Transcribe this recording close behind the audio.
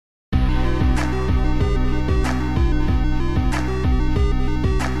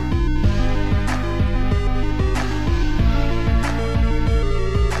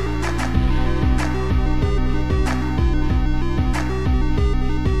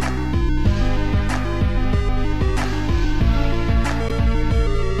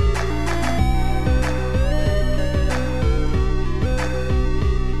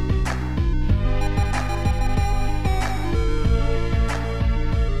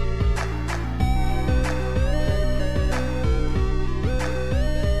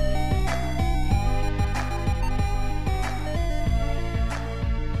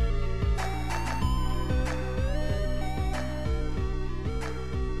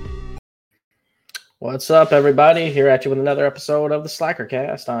What's up, everybody? Here at you with another episode of the Slacker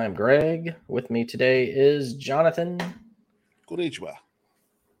Cast. I'm Greg. With me today is Jonathan. Konnichiwa.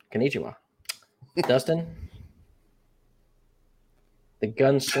 Konnichiwa. Dustin. The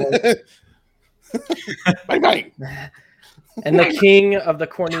gunslinger. Bang, bang. And the king of the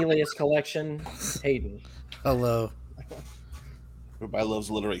Cornelius collection, Hayden. Hello. Everybody loves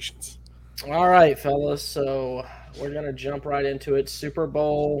alliterations. All right, fellas. So we're going to jump right into it. Super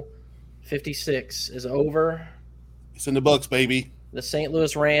Bowl 56 is over. It's in the books, baby. The St.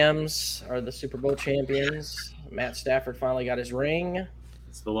 Louis Rams are the Super Bowl champions. Matt Stafford finally got his ring.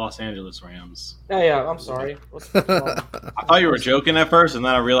 It's the Los Angeles Rams. Oh, yeah, I'm sorry. What's wrong? I thought you were joking at first, and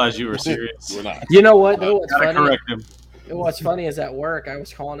then I realized you were serious. We're not. You know what? No, what's Gotta funny? correct him. What's funny is at work, I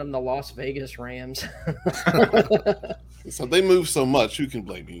was calling them the Las Vegas Rams. So they move so much. Who can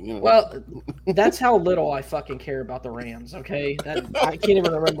blame you? Well, that's how little I fucking care about the Rams, okay? I can't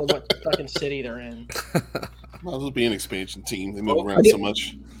even remember what fucking city they're in. Might as well be an expansion team. They move around so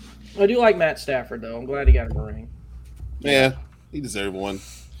much. I do like Matt Stafford, though. I'm glad he got him a ring. Yeah, he deserved one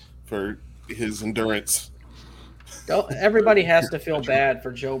for his endurance. Everybody has to feel bad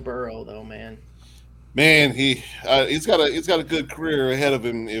for Joe Burrow, though, man. Man, he's got a good career ahead of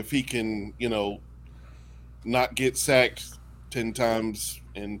him if he can, not get sacked 10 times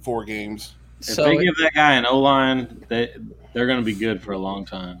in 4 games. If they give that guy an O-line, they're going to be good for a long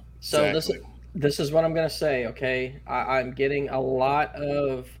time. So Exactly. this is what I'm going to say, okay? I'm getting a lot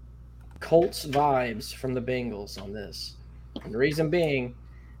of Colts vibes from the Bengals on this. And the reason being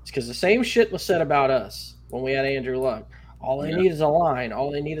is because the same shit was said about us when we had Andrew Luck. All they need is a line. All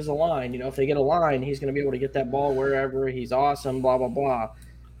they need is a line. If they get a line, he's going to be able to get that ball wherever. He's awesome, blah, blah, blah.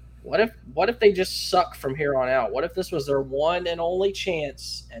 What if they just suck from here on out? What if this was their one and only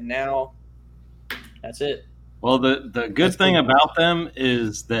chance, and now that's it? Well, the good thing about them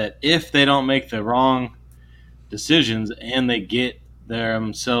is that if they don't make the wrong decisions and they get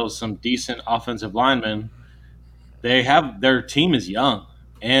themselves some decent offensive linemen, their team is young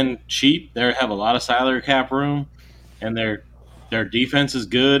and cheap. They have a lot of salary cap room, and their defense is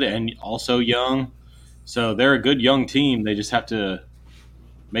good and also young. So they're a good young team. They just have to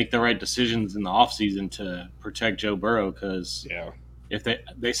make the right decisions in the offseason to protect Joe Burrow, because if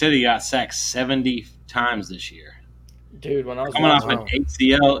they said he got sacked 70 times this year. Dude, when I was coming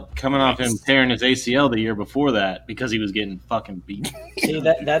off him tearing his ACL the year before that because he was getting fucking beat. See,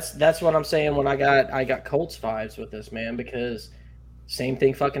 that's what I'm saying when I got Colts vibes with this, man, because same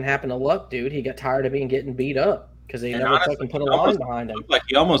thing fucking happened to Luck, dude. He got tired of getting beat up because they never honestly, fucking put a line behind him. Looked like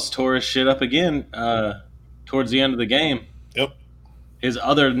he almost tore his shit up again towards the end of the game. Yep. His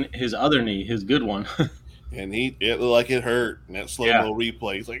other knee, his good one. And it looked like it hurt. And that slow-mo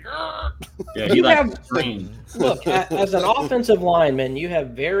replay, he's like, "Argh." Yeah, he screamed. Look, as an offensive lineman, you have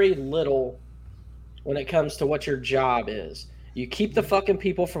very little when it comes to what your job is. You keep the fucking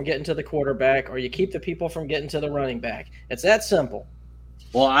people from getting to the quarterback, or you keep the people from getting to the running back. It's that simple.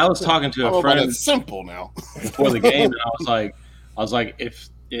 Well, I was talking to a friend. It's simple now. Before the game, and I was like, if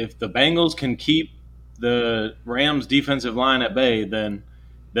the Bengals can keep the Rams defensive line at bay, then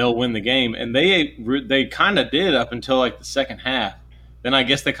they'll win the game. And they kind of did up until like the second half. Then I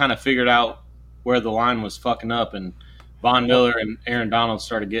guess they kind of figured out where the line was fucking up, and Von Miller and Aaron Donald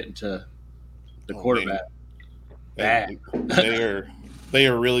started getting to the quarterback. They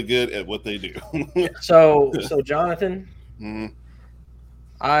are really good at what they do. So Jonathan, Mm-hmm.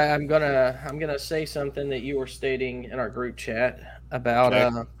 I'm gonna say something that you were stating in our group chat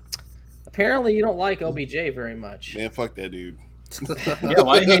about. Apparently, you don't like OBJ very much. Man, fuck that dude. Yeah,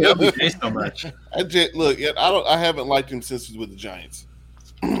 why do you hate OBJ so much? I haven't liked him since he was with the Giants.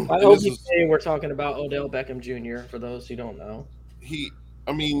 By OBJ, we're talking about Odell Beckham Jr., for those who don't know.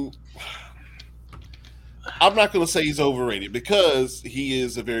 I'm not going to say he's overrated because he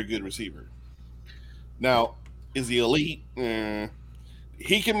is a very good receiver. Now, is he elite? He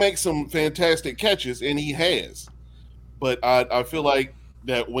can make some fantastic catches, and he has. But I feel like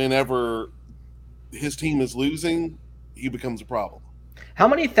that whenever his team is losing, he becomes a problem. How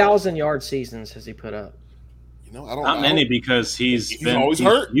many 1,000-yard seasons has he put up? I don't Not know. many, because he's always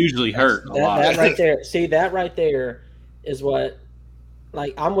hurt. Usually hurt a lot. That right there. See, that right there is what.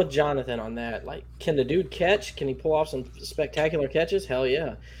 Like, I'm with Jonathan on that. Like, can the dude catch? Can he pull off some spectacular catches? Hell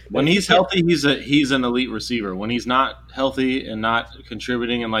yeah. When he's healthy, he's an elite receiver. When he's not healthy and not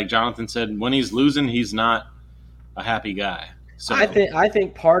contributing, and like Jonathan said, when he's losing, he's not a happy guy. So I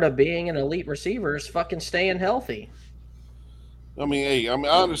think part of being an elite receiver is fucking staying healthy. I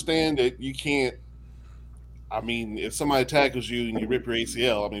understand that you can't. If somebody tackles you and you rip your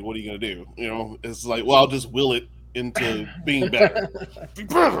ACL, what are you going to do? It's like, well, I'll just will it into being better.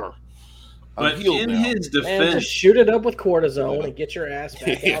 But healed in now. his Man, defense, just shoot it up with cortisone Yeah. and get your ass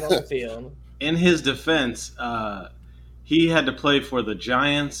back out on the field. in his defense, he had to play for the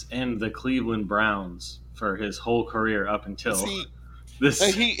Giants and the Cleveland Browns for his whole career up until See, this.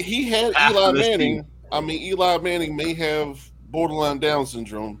 he had After Eli this Manning. season. I mean, Eli Manning may have borderline Down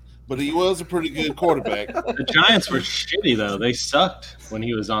syndrome, but he was a pretty good quarterback. The Giants were shitty though; they sucked when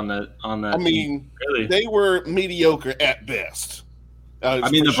he was on that. I team. mean, Really, they were mediocre at best. I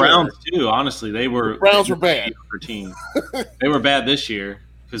mean, the for sure. Browns too. Honestly, they were. The Browns were bad. For team, they were bad this year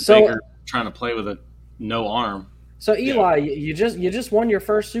because So- Baker trying to play with a no arm. So Eli, you just won your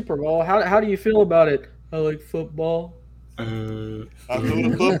first Super Bowl. How do you feel about it? I like football. I threw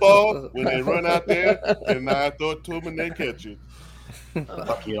the football when they run out there, and I throw it to them and they catch it.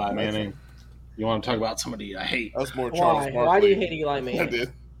 Fuck Eli Manning. You want to talk about somebody I hate? That's more Charles Why? Barkley. Why do you hate Eli I Manning?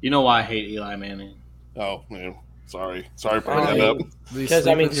 did. You know why I hate Eli Manning? Oh man, sorry for I bringing that up. mean, Do you Because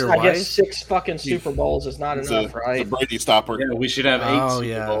I sleep mean, with your I wife? guess 6 fucking Super Bowls is not It's enough, a right? Brady stopper. Yeah, we should have 8 Oh, Super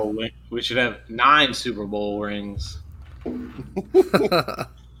yeah. Bowl. We should have 9 Super Bowl rings.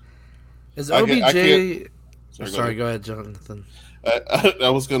 Is I OBJ? Sorry, Sorry, go ahead, Jonathan. I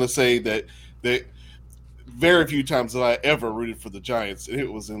was going to say that very few times that I ever rooted for the Giants, and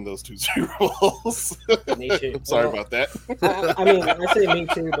it was in those 2 Super Bowls. Me too. Sorry Well, about that. I mean, I say me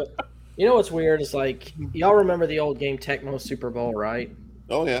too, but you know what's weird is like y'all remember the old game Tecmo Super Bowl, right?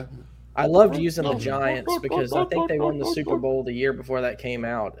 Oh yeah, I loved using the Giants because I think they won the Super Bowl the year before that came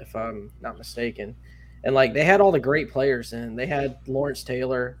out, if I'm not mistaken. And like they had all the great players in. They had Lawrence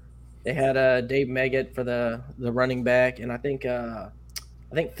Taylor, they had Dave Meggett for the running back, and I think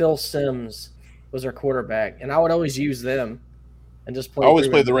Phil Simms was their quarterback. And I would always use them and just play. I always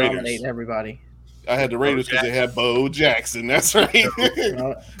through played and the Raiders. dominate everybody. I had the Raiders because they had Bo Jackson. That's right.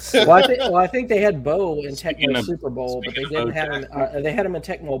 Well, I think they had Bo in Speaking Tecmo of- Super Bowl, but they speaking of didn't Bo have him. They had him in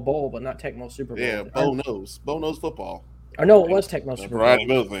Tecmo Bowl, but not Tecmo Super Bowl. Yeah, Bo knows football. Or no, it was Tecmo A Super variety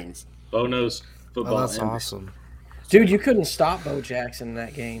Bowl. of other things. Bo knows football. Oh, that's and- awesome. Dude, you couldn't stop Bo Jackson in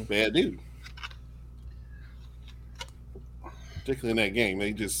that game. Bad dude. Particularly in that game,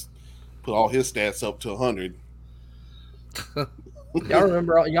 they just put all his stats up to 100.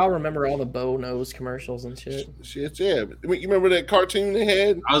 Y'all remember all the Bo nose commercials and shit. Shit, yeah. I mean, you remember that cartoon they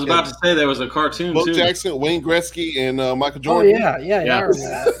had? I was about to say there was a cartoon Bo too. Jackson, Wayne Gretzky, and Michael Oh Jordan. yeah. I remember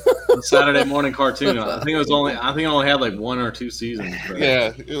that. A Saturday morning cartoon. I think it only had like 1 or 2 seasons. But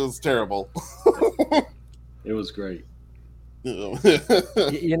Yeah, it was terrible. it was great.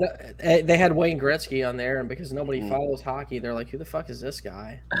 You know, they had Wayne Gretzky on there, and because nobody follows hockey, they're like, "Who the fuck is this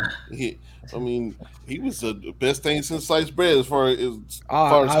guy?" he was the best thing since sliced bread as far as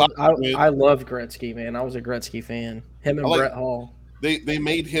Oh, hockey went. I loved Gretzky, man. I was a Gretzky fan. Him and I like- Brett Hall. They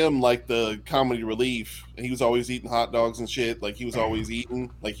made him like the comedy relief, and he was always eating hot dogs and shit. Like he was always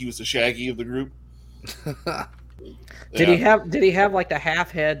eating, like he was the Shaggy of the group. Did he have like the half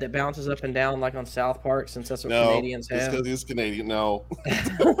head that bounces up and down like on South Park, since that's what No, Canadians it's have? because he's Canadian. No,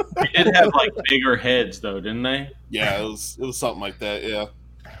 They did have like bigger heads though, didn't they? yeah, it was something like that. Yeah,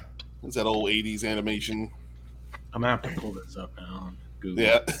 it's that old '80s animation. I'm gonna have to pull this up now on Google.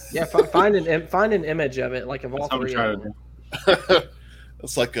 Yeah, Yeah, find an image of it, like of all That's what I'm three trying of to them. do.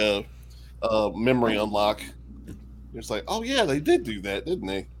 it's like a memory unlock. It's like, oh yeah, they did do that, didn't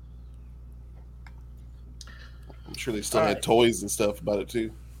they? I'm sure they still All had right. toys and stuff about it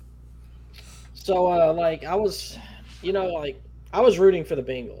too. So, like, I was rooting for the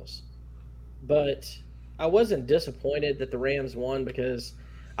Bengals, but I wasn't disappointed that the Rams won because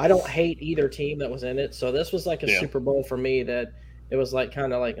I don't hate either team that was in it. So this was like a Yeah. Super Bowl for me that it was like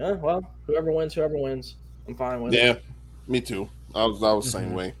kind of like, well, whoever wins. I'm fine with it. Yeah, me too. I was the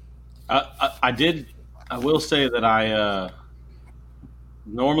same way. I will say that I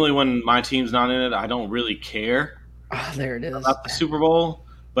normally when my team's not in it, I don't really care Ah, there it is. about the Super Bowl,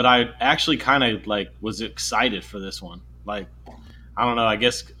 but I actually kind of like was excited for this one. Like, I don't know. I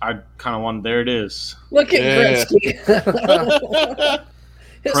guess I kind of wanted. There it is. Look at Yeah. Gretzky.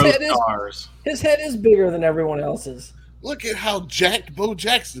 Pro stars. his head is bigger than everyone else's. Look at how jacked Bo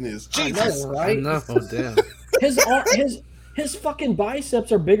Jackson is. I Jesus. know, I right? know, damn. His fucking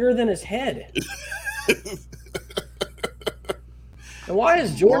biceps are bigger than his head. And why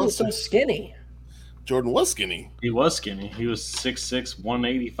is Jordan so skinny? Jordan was skinny. He was skinny. He was 6'6",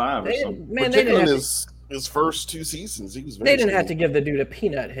 185 or They something. didn't, man, they didn't Particularly have in his first 2 seasons, he was very They didn't have to skinny. give the dude a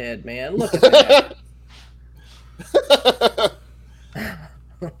peanut head, man. Look at that.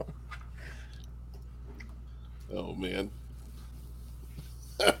 Oh man.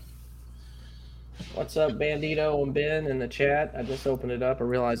 What's up, Bandito and Ben in the chat? I just opened it up. I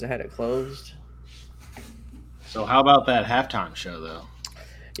realized I had it closed. So how about that halftime show though?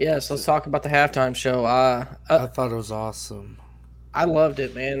 Yes, let's talk about the halftime show. I thought it was awesome. I loved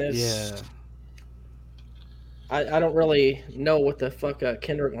it, man. Yeah. I don't really know what the fuck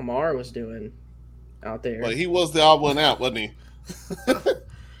Kendrick Lamar was doing out there. But he was the odd one out, wasn't he?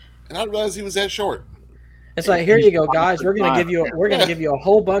 And I realized he was that short. It's like, here you go, guys. We're gonna give you a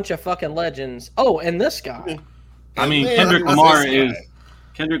whole bunch of fucking legends. Oh, and this guy. I mean, Man, Kendrick he was Lamar this is guy.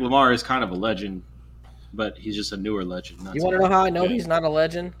 Kendrick Lamar is kind of a legend, but he's just a newer legend. You want to know how I know he's not a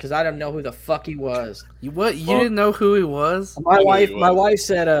legend? Because I didn't know who the fuck he was. What? You didn't know who he was? My was. wife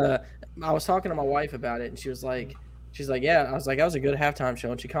said, I was talking to my wife about it, and she's like, yeah. I was like, that was a good halftime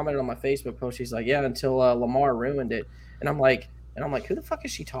show, and she commented on my Facebook post. She's like, yeah, until Lamar ruined it, and I'm like, who the fuck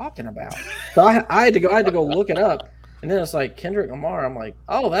is she talking about? So I had to go look it up, and then it's like Kendrick Lamar. I'm like,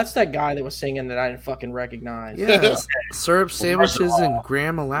 oh, that's that guy that was singing that I didn't fucking recognize. Yeah, syrup sandwiches and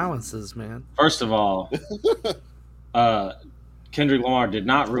gram allowances, man. First of all, Kendrick Lamar did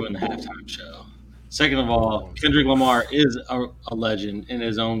not ruin the halftime show. Second of all, Kendrick Lamar is a legend in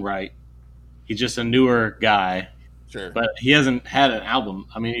his own right. He's just a newer guy, Sure. but he hasn't had an album.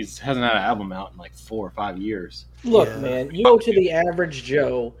 I mean, he hasn't had an album out in like 4 or 5 years. Look, Yeah. man, you go to the average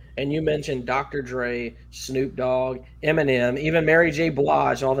Joe, and you mention Dr. Dre, Snoop Dogg, Eminem, even Mary J.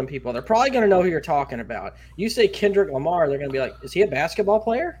 Blige, all them people. They're probably going to know who you're talking about. You say Kendrick Lamar, they're going to be like, is he a basketball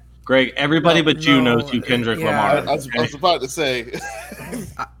player? Greg, everybody but you No, knows who Kendrick yeah. Lamar I is. was about to say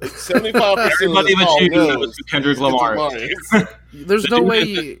 75%. Everybody but you knows who Kendrick Lamar is. There's no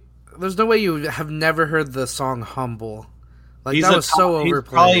way you have never heard the song "Humble." Like that was so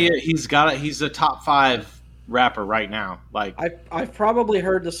overplayed. He's a top 5 rapper right now. Like I've probably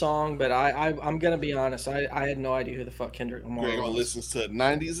heard the song, but I'm going to be honest. I had no idea who the fuck Kendrick Lamar Greg was. listens to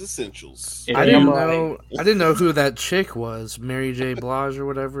 90s Essentials. if I you- didn't know who that chick was, Mary J. Blige or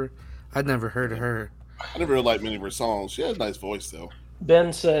whatever. I'd never heard of her. I never really liked many of her songs. She had a nice voice, though.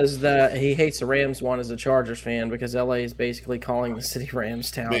 Ben says that he hates the Rams one as a Chargers fan because LA is basically calling the city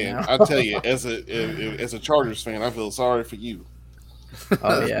Rams town Man, now. I tell you, as a Chargers fan, I feel sorry for you.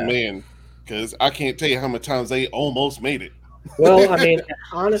 Oh, yeah. Man, because I can't tell you how many times they almost made it. Well, I mean,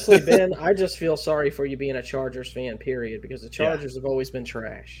 honestly, Ben, I just feel sorry for you being a Chargers fan, period, because the Chargers have always been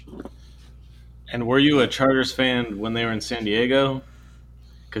trash. And were you a Chargers fan when they were in San Diego?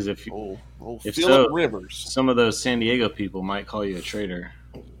 Because if Phillip so- Rivers, some of those San Diego people might call you a traitor.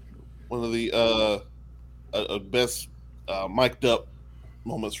 one of the best mic'd up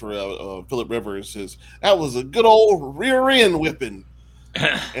moments for Phillip Rivers is that was a good old rear end whipping.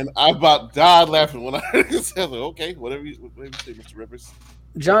 And I about died laughing when I heard this. I was like, okay, whatever you say, Mr. Rivers.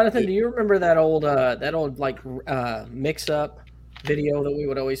 Jonathan, do you remember that old like mix up video that we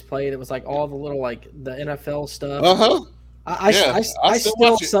would always play? That was like all the little like the NFL stuff. Uh-huh. I still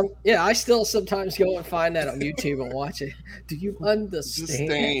watch it. I still sometimes go and find that on YouTube and watch it. Do you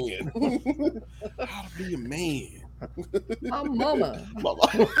understand? Understand. How to be a man. I'm mama. Mama.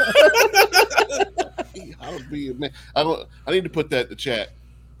 How to be a man. I need to put that in the chat.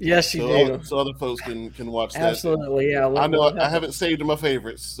 Yes, you do. So other folks can watch that. Absolutely, yeah. I know I haven't saved my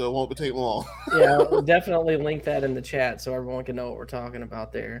favorites, so it won't take long. Yeah, we'll definitely link that in the chat so everyone can know what we're talking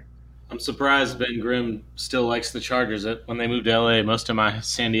about there. I'm surprised Ben Grimm still likes the Chargers. When they moved to LA, most of my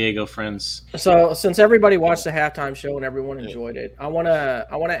San Diego friends. So since everybody watched the halftime show and everyone enjoyed it, I wanna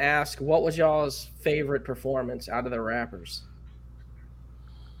ask, what was y'all's favorite performance out of the rappers?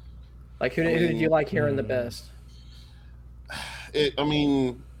 Like who did you like hearing the best? It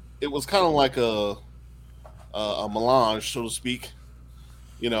was kind of like a melange, so to speak.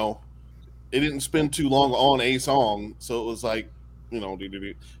 You know, it didn't spend too long on a song, so it was like,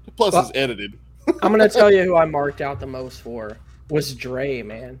 plus it's edited. I'm gonna tell you who I marked out the most for was Dre,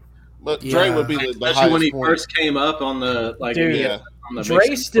 man. But Dre Yeah. would be the Especially highest when he point. first came up on the Dude, Yeah. on the Dre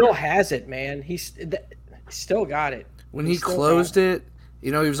mixing still board. has it, man. He's still got it. When He he still closed it,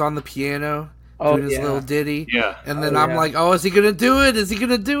 he was on the piano doing his little ditty. Yeah. And then Oh, I'm yeah. like, oh, is he gonna do it? Is he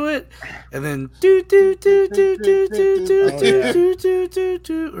gonna do it? And then do do do do do do do Oh, do yeah. do do do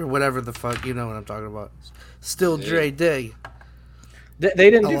do or whatever the fuck, you know what I'm talking about. Still Dre Day. They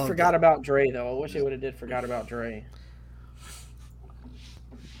didn't I do loved Forgot About Dre though. I wish they would have did Forgot About Dre.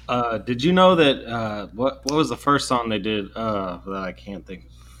 Did you know that what was the first song they did that I can't think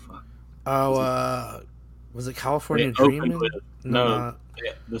of? Fuck. Oh, was it California They opened Dreaming? with- no.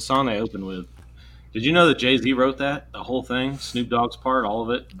 The song they opened with. Did you know that Jay-Z wrote that? The whole thing? Snoop Dogg's part, all of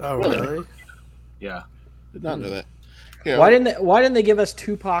it? Oh, really? Yeah. Did not know that. Yeah. Why didn't they give us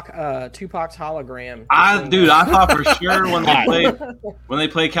Tupac's hologram? I thought for sure when they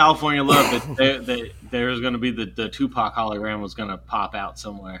played California Love that there was going to be the Tupac hologram was going to pop out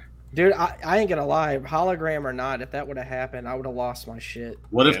somewhere. Dude, I ain't gonna lie, hologram or not, if that would have happened, I would have lost my shit.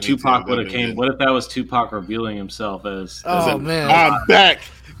 What Yeah, if me too. Tupac would That'd have been came? good. What if that was Tupac revealing himself as? Oh, a- man. I'm back.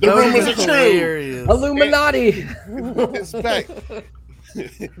 The That would've rumors are been true. hilarious. Illuminati. It's back.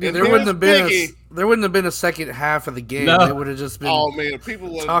 Dude, there wouldn't have been a second half of the game. No. They would have just been. Oh man,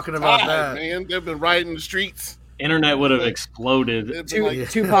 people were talking about that. Man, they've been riding the streets. Internet would have exploded. They've been like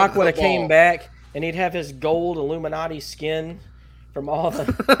Tupac would have came football. back, and he'd have his gold Illuminati skin from all the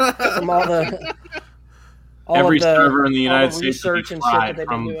Every of the, server in the all United the States would be research and shit that fried they've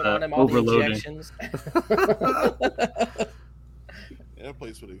from been doing the on him, all the overloading. injections. That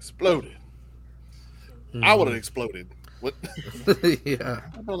place would have exploded. Mhm. I would have exploded. What? Yeah.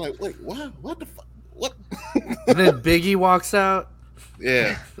 I'd be like, wait, what? What the fuck? What? And then Biggie walks out.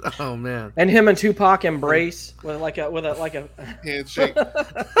 Yeah, Oh man. And him and Tupac embrace with a handshake.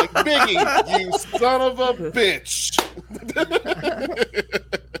 Like Biggie, you son of a bitch.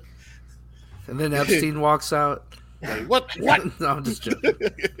 And then Epstein walks out. Like, what? What? No, I'm just joking.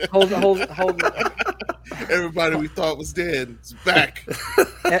 hold. Everybody we thought was dead is back.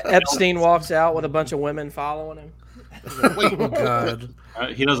 Epstein walks out with a bunch of women following him. Wait, Oh god.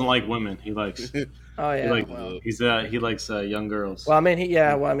 He doesn't like women. He likes. Oh yeah. He likes young girls. Well, I mean,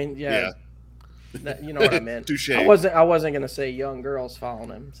 yeah. Yeah. You know what I meant. Touche. I wasn't gonna say young girls following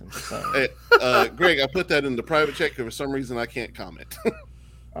him. Hey, Greg, I put that in the private check because for some reason I can't comment.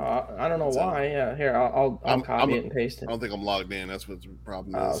 I don't know why. Yeah, here I'll copy it and paste I it. don't think I'm logged in. That's what the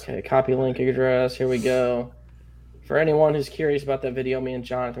problem is. Okay, copy link address. Here we go. For anyone who's curious about that video me and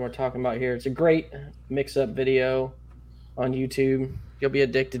Jonathan were talking about here, it's a great mix-up video on YouTube. You'll be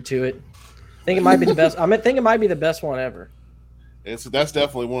addicted to it. I think it might be the best. think it might be the best one ever. And so that's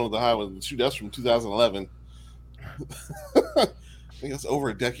definitely one of the high ones. Shoot, that's from 2011. I think that's over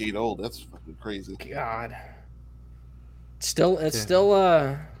a decade old. That's fucking crazy. God, still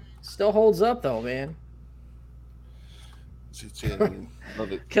still holds up though, man. Yeah, man.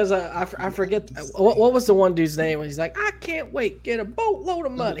 Love it. Because I forget what was the one dude's name? He's like, I can't wait, get a boatload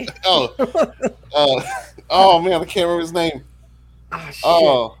of money. Oh man, I can't remember his name. Oh shit.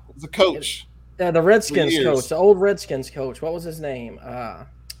 Oh, it's a coach. The Redskins years. coach, the old Redskins coach. What was his name?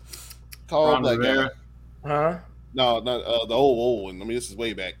 Call Ron that guy. Rivera. Huh? No, not the old one. I mean, this is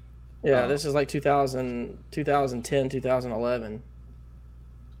way back. Yeah, this is like 2010, 2011.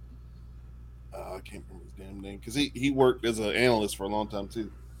 I can't remember his damn name because he worked as an analyst for a long time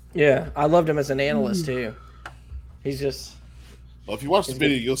too. Yeah, I loved him as an analyst too. He's just Well, if you watch the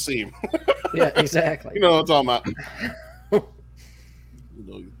video, you'll see him. yeah, exactly. You know what I'm talking about. You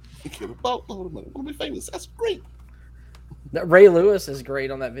know, you get a boatload of money. We'll be famous. That's great. Ray Lewis is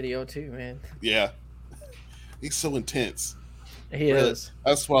great on that video too, man. Yeah, he's so intense. He Really. is.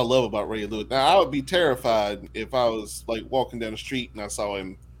 That's what I love about Ray Lewis. Now, I would be terrified if I was like walking down the street and I saw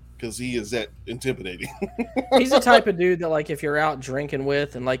him because he is that intimidating. He's the type of dude that like if you're out drinking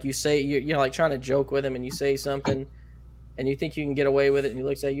with and like you say you're like trying to joke with him and you say something and you think you can get away with it and he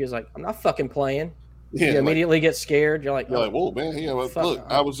looks at you he's like, I'm not fucking playing. Yeah, You like, immediately get scared. You're like, you're like, whoa, man. Yeah, well, fuck, look,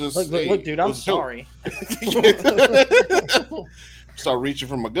 I was just look, dude, it I'm was a joke. sorry. Start reaching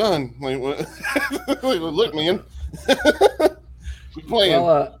for my gun. Like, what? Look, man. We playing.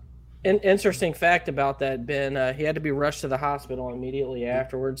 Well, interesting fact about that, Ben. He had to be rushed to the hospital immediately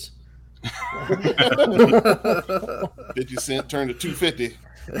afterwards. 50 Cent turned to 250.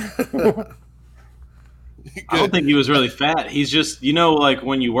 I don't think he was really fat. He's just, like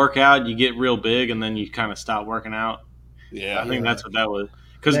when you work out, you get real big and then you kind of stop working out. Yeah. I think that's what that was.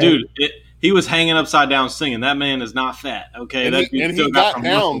 Because, Man. dude, he was hanging upside down singing. That man is not fat. Okay, And that he, dude and still he got got some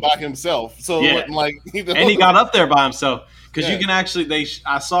down muscle. by himself. So Yeah. it wasn't like, And he got up there by himself. Because Yeah. you can actually,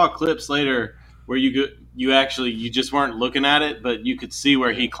 I saw clips later where you just weren't looking at it, but you could see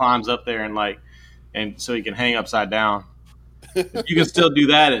where he climbs up there and so he can hang upside down. You can still do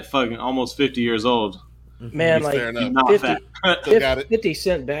that at fucking almost 50 years old. Man, Fair like enough. Not 50 fat. Still got it. 50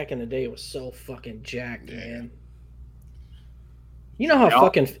 Cent back in the day was so fucking jacked, Yeah. man. You know how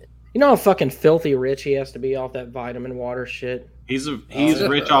Yeah. fucking filthy rich he has to be off that vitamin water shit. He's yeah.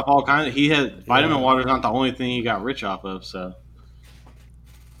 rich off all kinds. He had vitamin water is not the only thing he got rich off of. So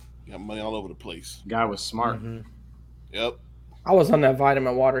Got money all over the place. guy was smart. Mhm. Yep. I was on that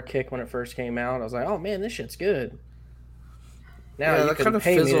vitamin water kick when it first came out. I was like, oh man, this shit's good. Now Yeah, you that can kinda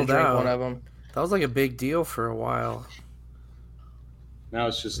pay me to fizzled drink out. one of them. That was like a big deal for a while. Now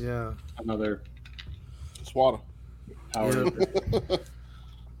it's just Yeah. another It's water. power. Yeah.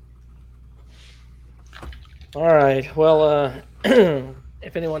 All right. Well,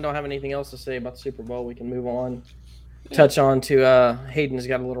 if anyone don't have anything else to say about the Super Bowl, we can move on. touch on to Hayden's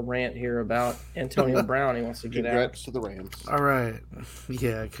got a little rant here about Antonio Brown. He wants to get out. Congrats to the Rams. All right.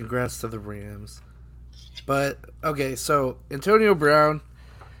 Yeah, congrats to the Rams. But, okay, so Antonio Brown,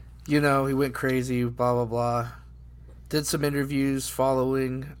 he went crazy, blah, blah, blah. Did some interviews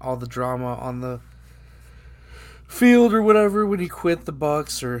following all the drama on the field or whatever when he quit the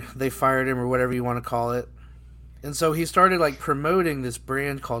Bucs or they fired him or whatever you want to call it. And so he started, promoting this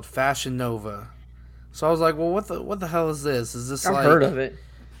brand called Fashion Nova. So I was like, well, what the hell is this? Is this I've heard of it.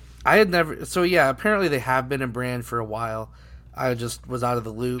 I had never... So, yeah, apparently they have been a brand for a while. I just was out of the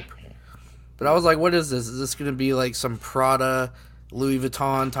loop. But I was like, what is this? Is this going to be some Prada, Louis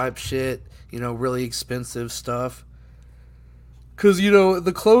Vuitton type shit? Really expensive stuff? Because,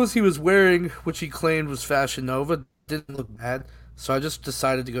 the clothes he was wearing, which he claimed was Fashion Nova, didn't look bad. So I just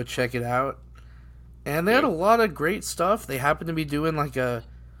decided to go check it out. And they had a lot of great stuff. They happened to be doing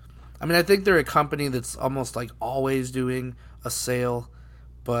I think they're a company that's almost always doing a sale.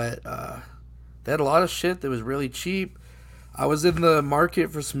 But they had a lot of shit that was really cheap. I was in the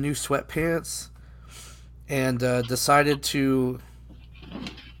market for some new sweatpants and decided to...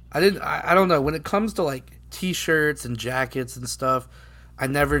 I don't know. When it comes to t-shirts and jackets and stuff, I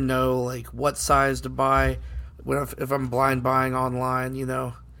never know what size to buy if I'm blind buying online,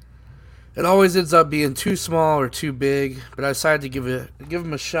 It always ends up being too small or too big, but I decided to give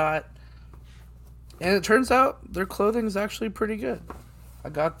them a shot. And it turns out their clothing is actually pretty good. I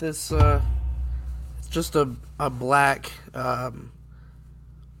got this it's just a black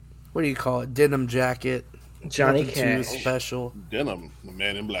what do you call it? Denim jacket. Johnny Nothing too Cash. special. Denim, the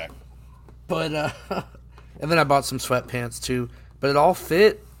man in black. But and then I bought some sweatpants too. But it all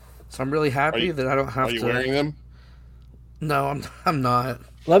fit, so I'm really happy that I don't have Are you to. wearing them? No, I'm not.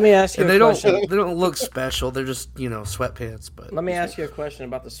 Let me ask you And a they question. don't look special. They're just sweatpants. But Let me ask you a question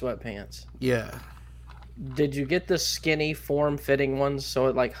about the sweatpants. yeah, Did you get the skinny form-fitting ones so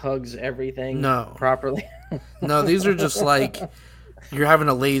it hugs everything No. properly? no, these are just you're having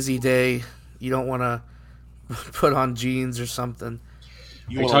a lazy day. You don't want to put on jeans or something.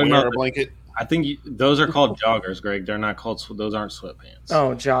 You Are you want to talking wear about a blanket? I think those are called joggers, Greg. They're not called. Those aren't sweatpants.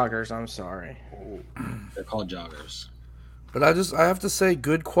 Oh, joggers. I'm sorry. They're called joggers. But I have to say,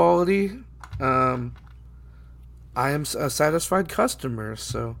 good quality. I am a satisfied customer.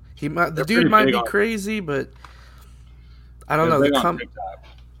 So the They're dude pretty might big be on- crazy, but I don't They're know. big The on TikTok.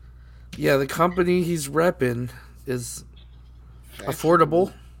 the company he's repping is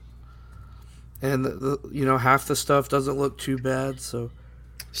affordable, and half the stuff doesn't look too bad. So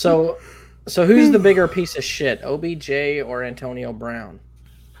So who's the bigger piece of shit, OBJ or Antonio Brown?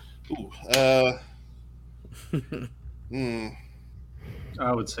 Ooh,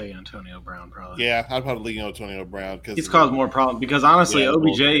 I would say Antonio Brown probably. yeah, I'd probably lean Antonio Brown because He's caused more problems because honestly, Yeah,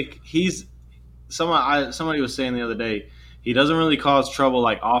 OBJ, he's somebody was saying the other day, he doesn't really cause trouble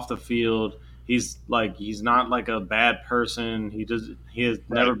off the field. He's not a bad person. He has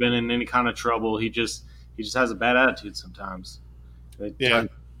never been in any kind of trouble. He just has a bad attitude sometimes. Yeah.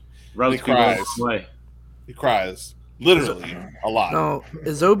 Rubs He people the cries. wrong way. he cries literally a lot. no,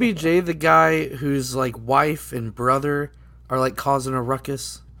 is OBJ the guy whose wife and brother are causing a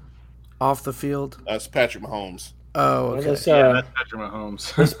ruckus off the field? That's Patrick Mahomes. Oh, Well, okay. this, Yeah, that's Patrick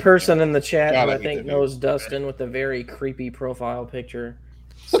Mahomes. this person in the chat, God, who I I hate think that dude. knows Dustin with a very creepy profile picture,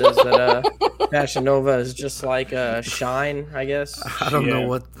 says that Fashion Nova is just like Shine, I guess. I don't know Yeah.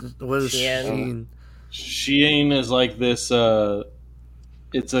 what is Shein. Shein. Shein is this.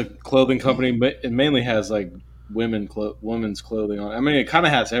 It's a clothing company, but it mainly has women's clothing on. I mean, it kind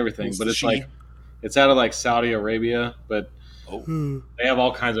of has everything, but it's She. it's out of Saudi Arabia, but Oh, they have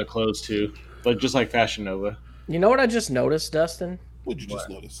all kinds of clothes too. But just like Fashion Nova. You know what I just noticed, Dustin? what'd you just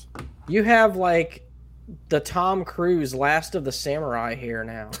notice? You have the Tom Cruise Last of the Samurai here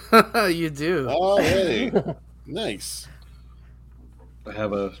now. You do. Oh, hey, nice. I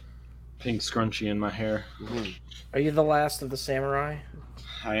have a pink scrunchie in my hair. Mhm. Are you the Last of the Samurai?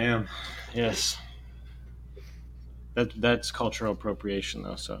 I am. Yes. That's cultural appropriation,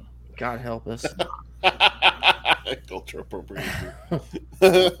 though. So God help us. Culture appropriation.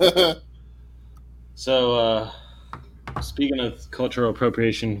 So, speaking of cultural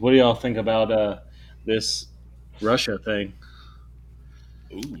appropriation, what do y'all think about this Russia thing?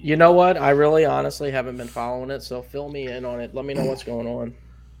 Ooh. You know what? I really honestly haven't been following it, so fill me in on it. Let me know what's going on.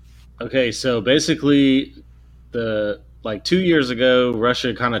 Okay, so basically, 2 years ago,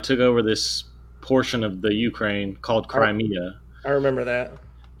 Russia kind of took over this portion of the Ukraine called Crimea, I remember that.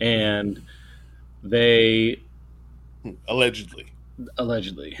 and they Allegedly.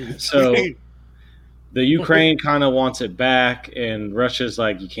 allegedly. So the Ukraine kind of wants it back, and Russia's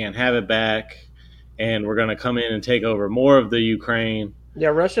like, you can't have it back. and we're going to come in and take over more of the Ukraine. Yeah,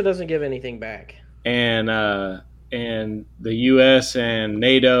 Russia doesn't give anything back. And the U.S. and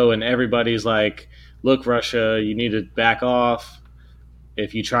NATO and everybody's like, look, Russia, you need to back off.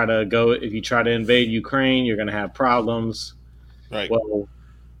 If you try to invade Ukraine, you're going to have problems. Right. Well,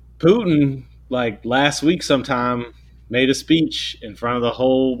 Putin, like last week sometime, made a speech in front of the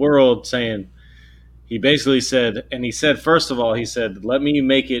whole world saying, he basically said, first of all, he said, let me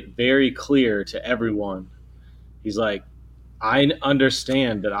make it very clear to everyone. He's like, I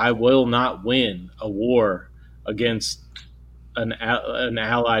understand that I will not win a war against an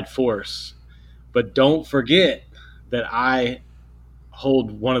allied force, but don't forget that I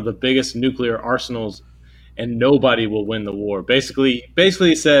hold one of the biggest nuclear arsenals and nobody will win the war. Basically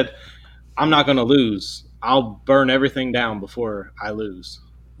he said, I'm not going to lose. I'll burn everything down before I lose.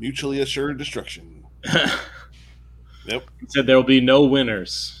 Mutually assured destruction. Yep. He said there will be no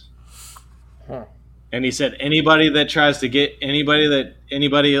winners. Huh. And he said anybody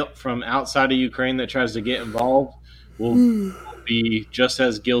from outside of Ukraine that tries to get involved will be just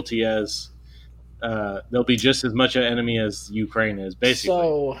as guilty as they'll be just as much an enemy as Ukraine is, basically.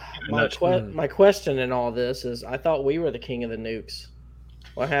 So my question in all this is, I thought we were the king of the nukes.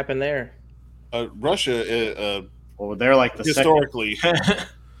 What happened there? Russia, well, they're like the historically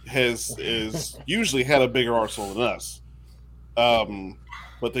has usually had a bigger arsenal than us,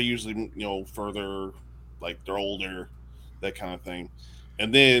 but they usually further, like they're older, that kind of thing.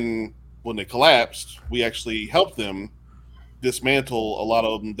 And then when they collapsed, we actually helped them dismantle a lot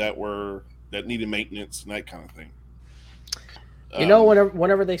of them that needed maintenance and that kind of thing.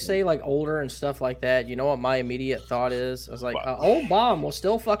 Whenever they say like older and stuff like that, you know what my immediate thought is? I was like, old bomb will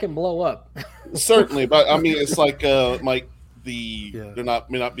still fucking blow up. Certainly, but I mean, it's like they're may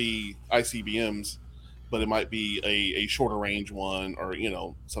not be ICBMs, but it might be a shorter range one, or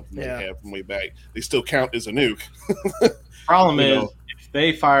something they have from way back. They still count as a nuke. Problem is, if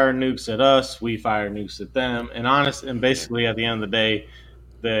they fire nukes at us, we fire nukes at them, and basically at the end of the day,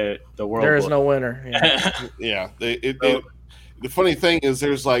 the world there is no winner. Yeah, the funny thing is,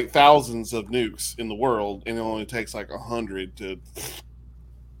 there's like thousands of nukes in the world, and it only takes like 100 to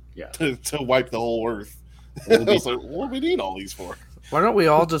wipe the whole Earth. I was like, what do we need all these for? Why don't we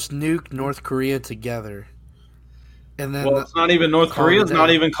all just nuke North Korea together? And then, it's not even North Korea's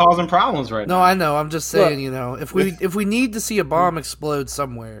not even causing problems right now. No, I know. I'm just saying, if we need to see a bomb explode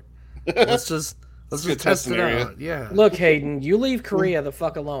somewhere, let's just test it out. Yeah. Look, Hayden, you leave Korea the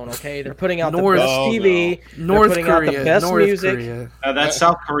fuck alone, okay? They're putting out the North- best TV. North putting Korea, out the best North music. Korea. That's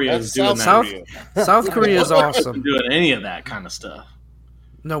South Korea is doing that. South Korea is awesome. Doing any of that kind of stuff.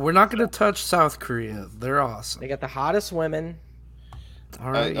 No, we're not going to touch South Korea. They're awesome. They got the hottest women. All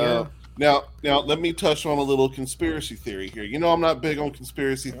right, yeah. Now, let me touch on a little conspiracy theory here. I'm not big on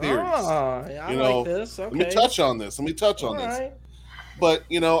conspiracy theories. I like this. Okay. Let me touch on this. All right. But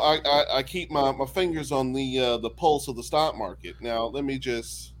I keep my fingers on the pulse of the stock market. Now, let me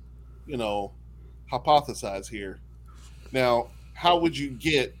just hypothesize here. Now, how would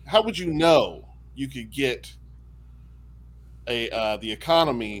you know you could get the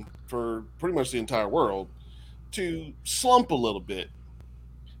economy for pretty much the entire world to slump a little bit?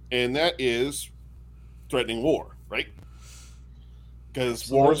 And that is threatening war, right? Because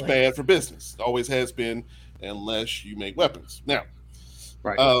war is bad for business. It always has been, unless you make weapons. Now,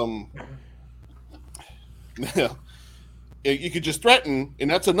 right. Now, you could just threaten, and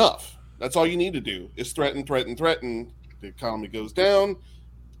that's enough. That's all you need to do is threaten. The economy goes down.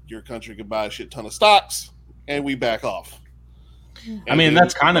 Your country can buy a shit ton of stocks, and we back off. I mean,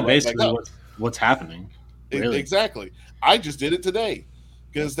 that's kind of basically what's happening. Really. Exactly. I just did it today.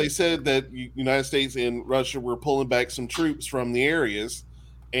 Because they said that United States and Russia were pulling back some troops from the areas,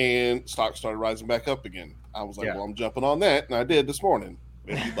 and stocks started rising back up again. I was like, well, I'm jumping on that, and I did this morning.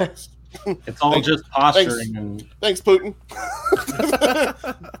 $50. It's all just posturing. Thanks, Putin.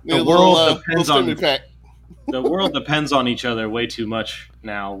 The world depends on each other way too much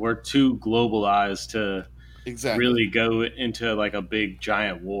now. We're too globalized to really go into like a big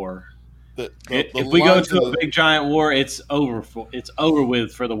giant war. If we go to a big giant war, it's over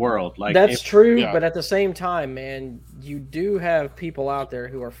with for the world. Like that's true, but at the same time, man, you do have people out there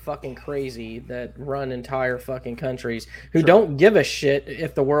who are fucking crazy that run entire fucking countries who don't give a shit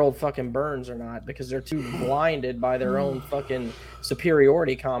if the world fucking burns or not because they're too blinded by their own fucking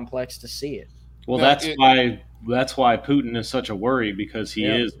superiority complex to see it. Well, that's why Putin is such a worry, because he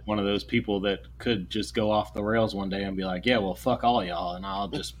is one of those people that could just go off the rails one day and be like, yeah, well, fuck all y'all, and I'll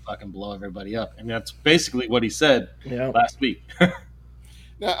just fucking blow everybody up. And that's basically what he said last week.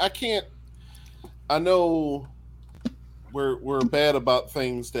 Now, I know we're bad about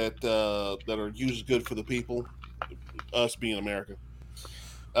things that are usually good for the people. Us being America.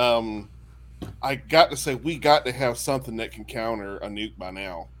 I got to say, we got to have something that can counter a nuke by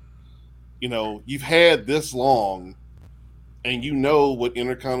now. You know, you've had this long, and you know what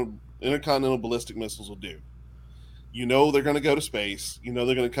intercontinental ballistic missiles will do. You know they're going to go to space. You know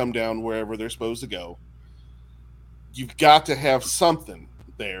they're going to come down wherever they're supposed to go. You've got to have something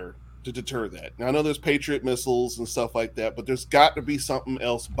there to deter that. Now, I know there's Patriot missiles and stuff like that, but there's got to be something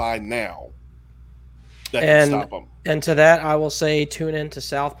else by now that can stop them. And to that, I will say tune in to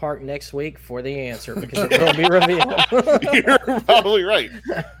South Park next week for the answer, because it will be revealed. You're probably right.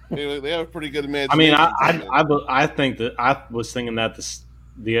 They have a pretty good imagination. I mean, I think that I was thinking that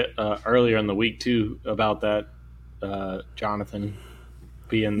earlier in the week too about that, Jonathan,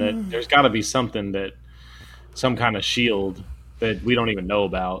 being that there's got to be something that some kind of shield that we don't even know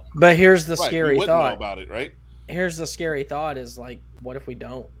about. But here's the scary thought. Know about it, right? Here's the scary thought: is like, what if we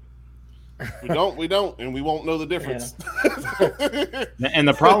don't? We don't, and we won't know the difference. Yeah. And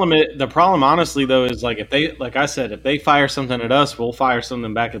the problem, honestly, though, is like like I said, if they fire something at us, we'll fire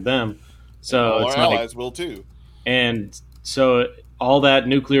something back at them. So our allies will too. And so all that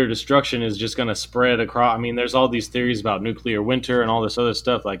nuclear destruction is just going to spread across. I mean, there's all these theories about nuclear winter and all this other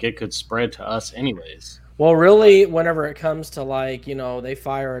stuff. Like, it could spread to us anyways. Well, really, whenever it comes to, like, you know, they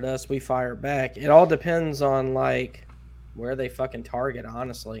fire at us, we fire back. It all depends on, like, where they fucking target,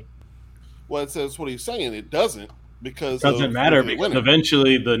 honestly. Well, that's what he's saying. It doesn't, because it doesn't matter, because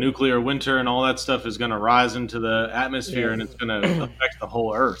eventually the nuclear winter and all that stuff is going to rise into the atmosphere, and it's going to affect the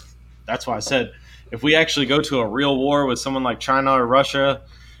whole Earth. That's why I said, if we actually go to a real war with someone like China or Russia,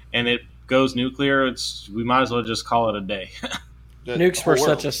 and it goes nuclear, we might as well just call it a day. Nukes were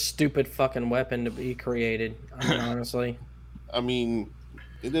such a stupid fucking weapon to be created. I mean, honestly. I mean,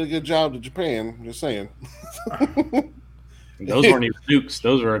 they did a good job to Japan. I'm just saying. Those weren't even nukes;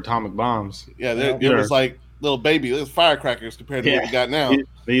 those were atomic bombs. Yeah, it was like little little firecrackers compared to what we got now.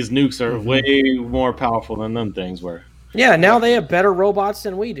 These nukes are way more powerful than them things were. Yeah, now they have better robots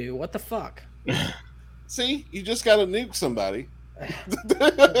than we do. What the fuck? See, you just got to nuke somebody,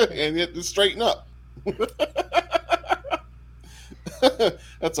 and you have to straighten up.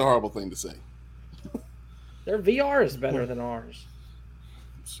 That's a horrible thing to say. Their VR is better than ours.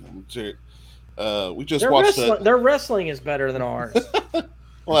 We just watched their wrestling is better than ours.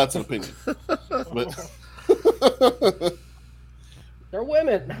 Well, that's an opinion. But they're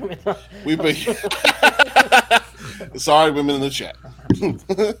women. I mean, we've been sorry, women in the chat.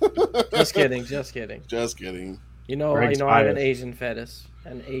 Just kidding. Just kidding. You know, I have an Asian fetish.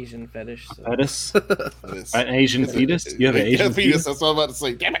 An Asian fetish. So. Fetus? An Asian fetus? You have an Asian fetus? That's what I'm about to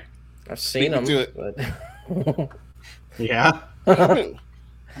say. Damn it! I've seen them. But... Yeah. How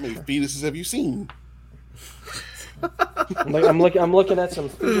many fetuses have you seen? I'm looking at some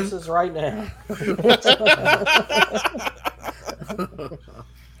fetuses right now. Oh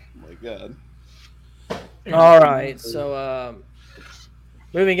my god! All right, so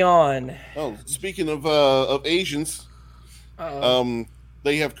moving on. Oh, speaking of Asians,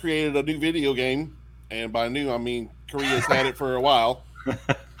 they have created a new video game, and by new I mean Korea's had it for a while.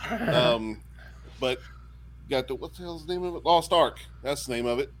 But got what the hell's the name of it? Lost Ark. That's the name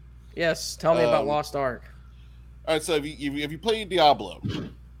of it. Yes, tell me about Lost Ark. All right, so have you played Diablo?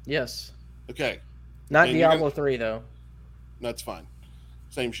 Yes. Okay. Not Diablo 3 though. That's fine.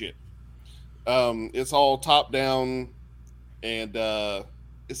 Same shit. It's all top down, and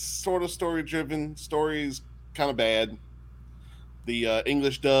it's sort of story driven. Story's kind of bad. The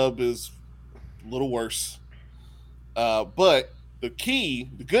English dub is a little worse. But the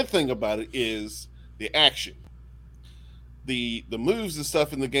good thing about it is the action. The moves and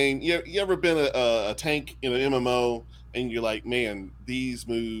stuff in the game. You ever been a tank in an MMO and you're like, man, these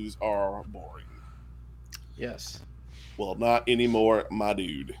moves are boring. Yes. Well, not anymore, my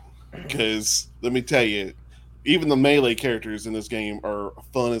dude. Because let me tell you, even the melee characters in this game are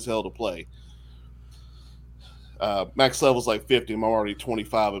fun as hell to play. Max level's like 50. I'm already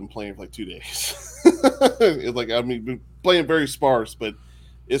 25 and playing for like 2 days. It's like, I mean, been playing very sparse, but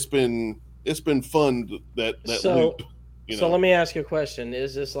it's been fun that loop. So let me ask you a question: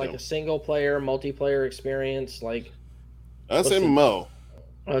 is this like a single player, multiplayer experience? Like, that's MMO.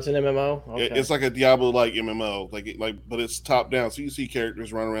 Oh, it's an MMO. Okay. It's like a Diablo-like MMO, but it's top down, so you see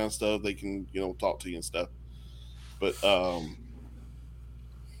characters run around stuff. They can talk to you and stuff. But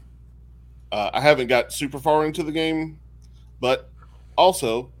I haven't got super far into the game, but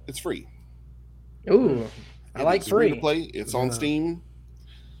also it's free. Ooh, I like free to play. It's on Steam.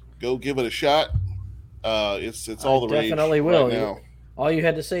 Go give it a shot. It's all the rage. Definitely will. Right now. All you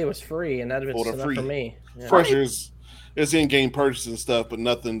had to say was free, and that'd been enough for me. Yeah. It's in-game purchase and stuff, but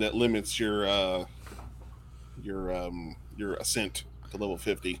nothing that limits your ascent to level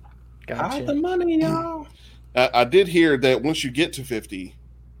 50. Hide the Gotcha. money, y'all. I did hear that once you get to 50,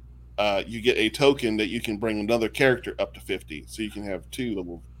 you get a token that you can bring another character up to 50, so you can have 2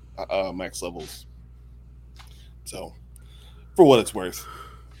 level max levels. So, for what it's worth.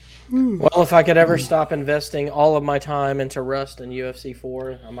 Well, if I could ever stop investing all of my time into Rust and UFC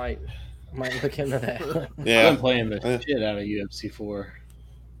 4, I might look into that. I've Yeah, been playing the shit out of UFC 4.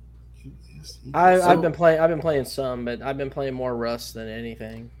 I've been playing some, but I've been playing more Rust than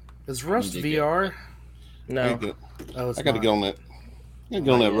anything. Is Rust You did VR? No. Oh, it's I got to not. get on that. I got to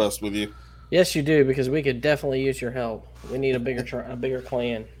get on that Rust with you. Yes, you do, because we could definitely use your help. We need a bigger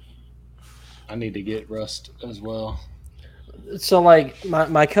clan. I need to get Rust as well. So, like,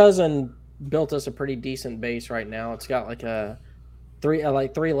 my cousin built us a pretty decent base right now. It's got like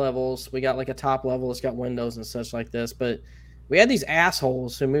three levels. We got like a top level. It's got windows and such like this. But we had these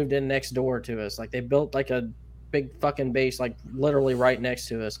assholes who moved in next door to us. Like, they built like a big fucking base, like literally right next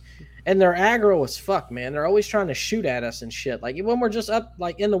to us. And they're aggro as fuck, man. They're always trying to shoot at us and shit. Like, when we're just up,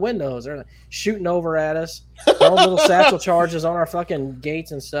 like, in the windows, they're like, shooting over at us. Throwing little satchel charges on our fucking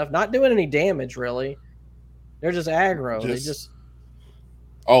gates and stuff. Not doing any damage, really. They're just aggro. They just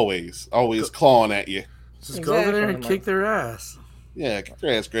always clawing at you. Just go over there and Exactly. kick their ass. Yeah, kick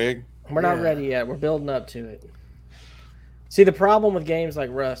your ass, Greg. We're not Yeah. ready yet. We're building up to it. See, the problem with games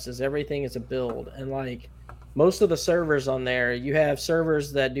like Rust is everything is a build, and like most of the servers on there, you have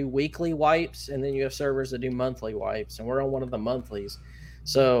servers that do weekly wipes, and then you have servers that do monthly wipes, and we're on one of the monthlies.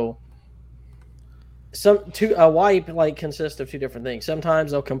 So, a wipe like consists of 2 different things.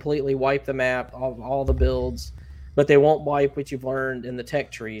 Sometimes they'll completely wipe the map of all the builds, but they won't wipe what you've learned in the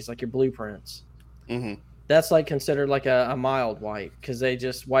tech trees, like your blueprints. Mm-hmm. That's like considered like a mild wipe because they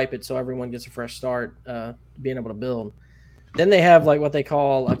just wipe it so everyone gets a fresh start, being able to build. Then they have like what they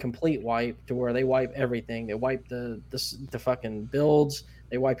call a complete wipe, to where they wipe everything. They wipe the fucking builds.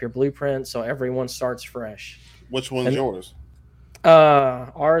 They wipe your blueprints so everyone starts fresh. Which one's yours?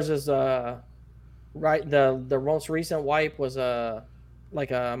 Ours is right. The most recent wipe was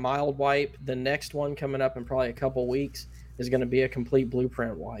like a mild wipe. The next one coming up in probably a couple weeks is going to be a complete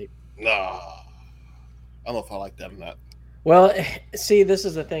blueprint wipe. Nah, I don't know if I like that or not. Well, see, this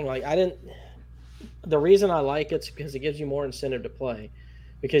is the thing. Like, the reason I like it's because it gives you more incentive to play,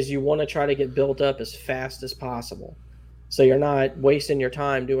 because you want to try to get built up as fast as possible. So you're not wasting your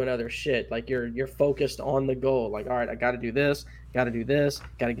time doing other shit. Like, you're focused on the goal. Like, all right, I got to do this, got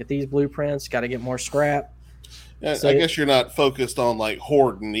to get these blueprints, got to get more scrap. Yeah, So- I guess you're not focused on like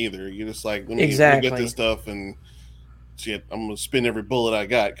hoarding either. You're just like, let me Exactly. get this stuff and shit. I'm gonna spend every bullet I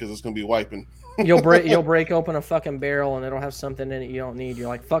got because it's gonna be wiping. You'll break open a fucking barrel and it'll have something in it you don't need. You're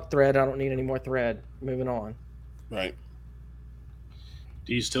like, fuck thread, I don't need any more thread. Moving on. Right.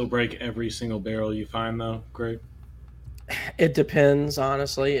 Do you still break every single barrel you find, though, Greg? It depends,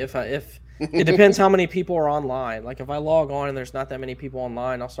 honestly. If it depends how many people are online. Like, if I log on and there's not that many people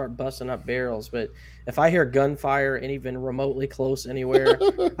online, I'll start busting up barrels. But if I hear gunfire and even remotely close anywhere,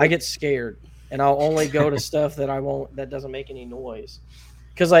 I get scared, and I'll only go to stuff that doesn't make any noise.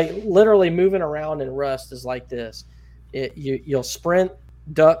 Because like literally moving around in Rust is like this. You'll sprint,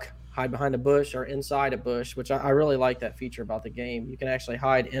 duck, hide behind a bush or inside a bush, which I really like that feature about the game. You can actually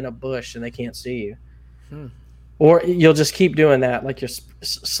hide in a bush and they can't see you. Or you'll just keep doing that. Like, your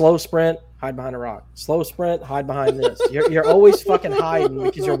slow sprint, hide behind a rock. Slow sprint, hide behind this. You're always fucking hiding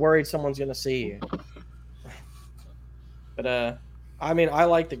because you're worried someone's going to see you. But, I mean, I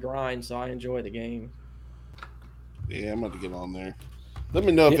like the grind, so I enjoy the game. Yeah, I'm about to get on there. Let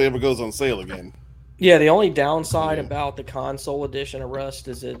me know if it ever goes on sale again. Yeah, the only downside about the console edition of Rust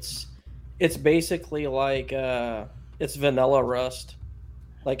is it's basically like it's vanilla Rust.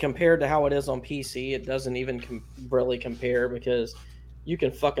 Like, compared to how it is on PC, it doesn't even really compare, because you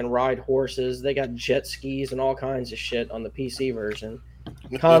can fucking ride horses. They got jet skis and all kinds of shit on the PC version.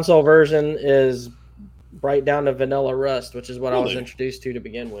 Console version is right down to vanilla Rust, which is what I was Really? introduced to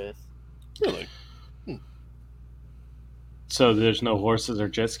begin with. Really? So there's no horses or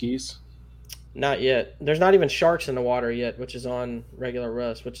jet skis? Not yet. There's not even sharks in the water yet, which is on regular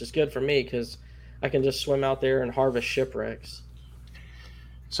Rust, which is good for me because I can just swim out there and harvest shipwrecks.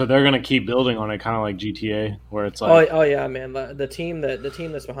 So they're going to keep building on it, kind of like GTA, where it's like... Oh yeah, man. The team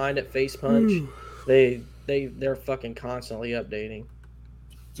that's behind it, Face Punch, they're fucking constantly updating.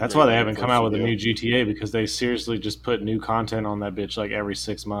 That's why they haven't come out with a new GTA, because they seriously just put new content on that bitch like every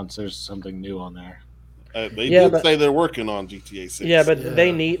 6 months. There's something new on there. They did say they're working on GTA 6. Yeah, but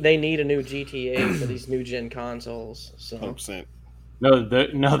they need a new GTA for these new gen consoles. So 100%. No,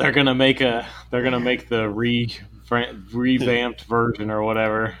 they're gonna make the revamped version or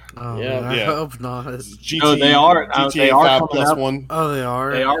whatever. Oh, Yeah. man, I Yeah. hope not. No, they are. GTA They are 5 coming plus out. 1. Oh, they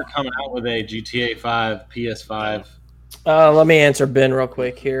are. They are coming out with a GTA 5 PS5. Let me answer Ben real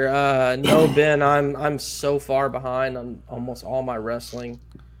quick here. No, Ben, I'm so far behind on almost all my wrestling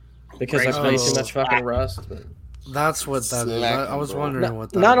because I play too much fucking Rust. But That's what that is. I was Slacking, wondering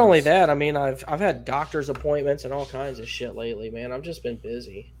what that not only was. that, I mean, I've had doctor's appointments and all kinds of shit lately, man. I've just been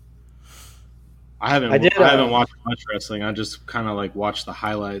busy. I haven't watched much wrestling. I just kind of like watch the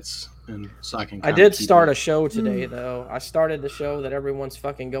highlights, and so I can. I did start a show today, though. I started the show that everyone's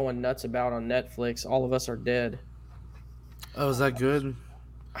fucking going nuts about on Netflix. All of Us Are Dead. Oh, is that good?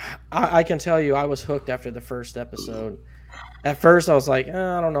 I can tell you, I was hooked after the first episode. At first, I was like,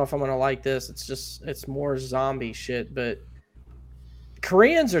 I don't know if I'm gonna like this. It's more zombie shit, but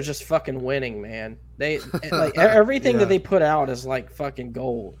Koreans are just fucking winning, man. They like everything that they put out is like fucking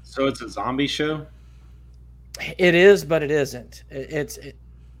gold. So it's a zombie show. It is, but it isn't. It's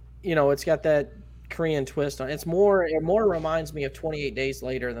got that Korean twist on it. It more reminds me of 28 Days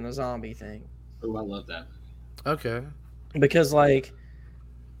Later than a zombie thing. Oh, I love that. Okay. Because like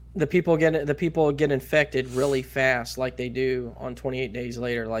the people get infected really fast, like they do on 28 Days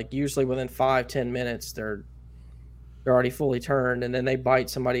Later. Like usually within 5-10 minutes, they're already fully turned, and then they bite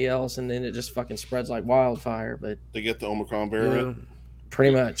somebody else, and then it just fucking spreads like wildfire. But They get the Omicron variant.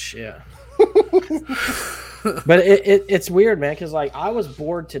 pretty much, yeah. But it's weird, man, because like I was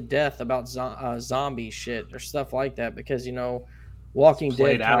bored to death about zombie shit or stuff like that because Walking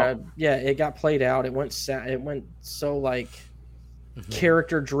Dead it got played out. It went so like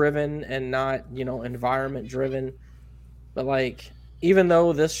character driven and not environment driven. But like even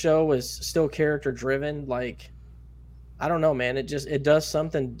though this show is still character driven, like I don't know, man. It does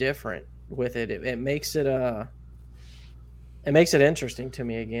something different with it. It makes it interesting to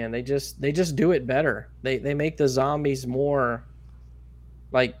me again. They just do it better. They make the zombies more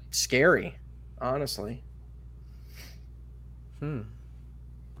like scary, honestly.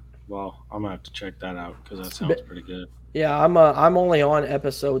 Well, I'm gonna have to check that out because that sounds pretty good. Yeah, I'm only on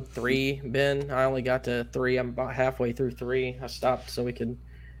episode 3, Ben. I only got to 3. I'm about halfway through 3. I stopped so we could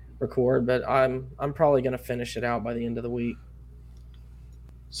record, but I'm probably gonna finish it out by the end of the week.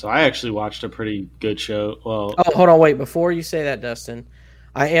 So I actually watched a pretty good show. Well, hold on, wait. Before you say that, Dustin,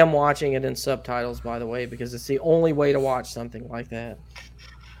 I am watching it in subtitles, by the way, because it's the only way to watch something like that.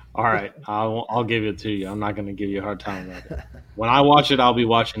 all right, I'll give it to you. I'm not going to give you a hard time about it. When I watch it, I'll be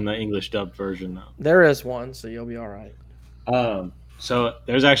watching the English dubbed version though. There is one, so you'll be all right. So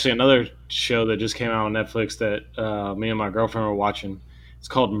there's actually another show that just came out on Netflix that me and my girlfriend were watching. It's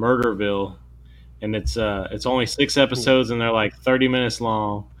called Murderville. And it's only 6 episodes, and they're like 30 minutes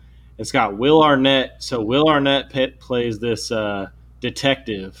long. It's got Will Arnett. So Will Arnett plays this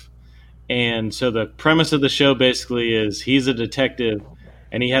detective. And so the premise of the show basically is he's a detective,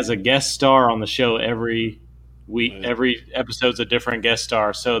 and he has a guest star on the show every week. Every episode's a different guest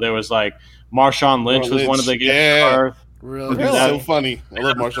star. So there was like Marshawn Lynch was one of the guest stars. Really? That's so funny. I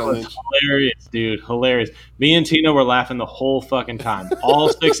love Marshawn Lynch. Hilarious, dude. Hilarious. Me and Tina were laughing the whole fucking time. All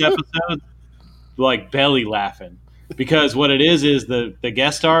 6 episodes. Like belly laughing because what it is the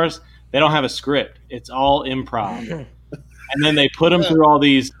guest stars, they don't have a script. It's all improv. And then they put them through all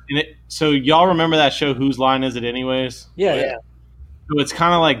these. So y'all remember that show, Whose Line Is It Anyways? Yeah. So it's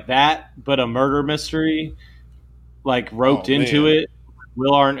kind of like that, but a murder mystery, like roped into it.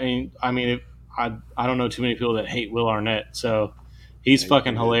 Will Arnett. I mean, I don't know too many people that hate Will Arnett, so he's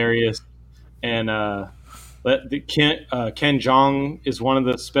fucking hilarious. And Ken Jeong is one of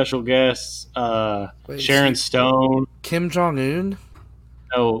the special guests. Sharon Stone. Kim Jong Un.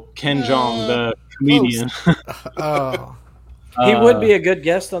 No, Ken Jeong, the comedian. Oh, he would be a good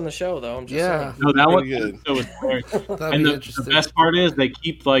guest on the show, though. I'm just saying. No, that was good. So was hilarious. that'd And be the interesting. best part is they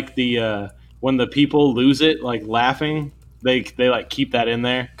keep like the when the people lose it, like laughing. They like keep that in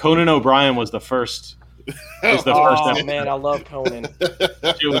there. Conan O'Brien was the first. Was the first Oh episode. man, I love Conan.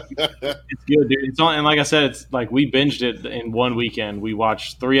 It's good, dude. It's on, and like I said, it's like we binged it in one weekend. We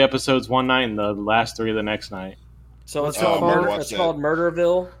watched 3 episodes one night and the last 3 the next night. So it's Oh, called man, Murder. watch It's that. called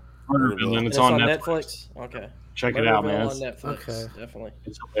Murderville. Murderville, and And it's on Netflix. Okay. Check it out, Murderville man. on It's, Netflix. Okay. Definitely.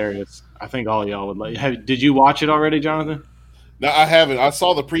 it's hilarious. I think all y'all would like. Did you watch it already, Jonathan? No, I haven't. I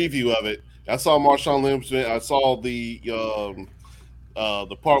saw the preview of it. I saw Marshawn Lynch. I saw the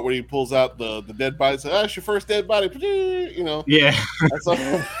part where he pulls out the dead body. Said, "That's your first dead body." Yeah.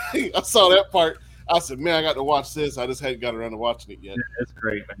 I saw that part. I said, "Man, I got to watch this. I just hadn't got around to watching it yet." It's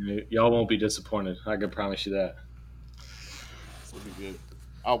great, man. Y'all won't be disappointed. I can promise you that. It'll be good.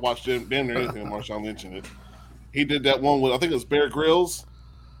 I watched damn near anything with Marshawn Lynch in it. He did that one with I think it was Bear Grylls.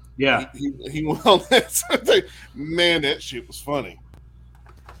 Yeah. He went on that. Man, that shit was funny.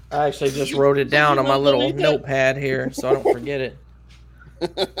 I actually just wrote it down on my little notepad here so I don't forget it.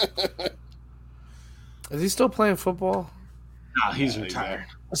 Is he still playing football? Nah, he's retired.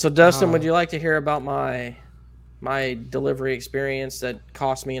 So, Dustin, would you like to hear about my delivery experience that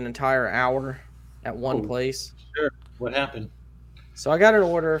cost me an entire hour at one place? Sure. What happened? So I got an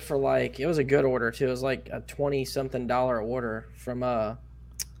order for it was a good order too. It was like a $20-something order from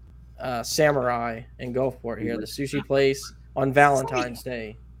Samurai in Gulfport here, the sushi place on Valentine's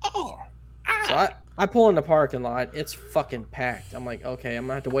Day. Oh. So I pull in the parking lot. It's fucking packed. I'm like, okay, I'm going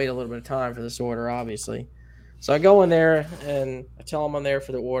to have to wait a little bit of time for this order, obviously. So I go in there and I tell them I'm there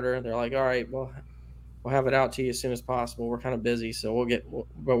for the order. They're like, all right, well, we'll have it out to you as soon as possible. We're kind of busy, so we'll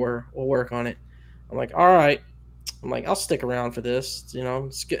work on it. I'm like, all right. I'm like, I'll stick around for this. You know,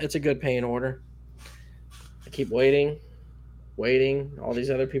 it's a good paying order. I keep waiting. All these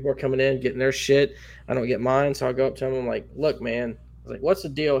other people are coming in, getting their shit. I don't get mine, so I go up to him. I'm like, look, man. I was like, what's the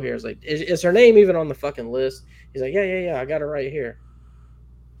deal here? He's like, is her name even on the fucking list? He's like, yeah. I got her right here.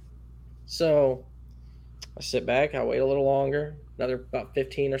 So I sit back. I wait a little longer. Another about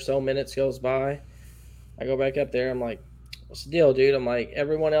 15 or so minutes goes by. I go back up there. I'm like, what's the deal, dude? I'm like,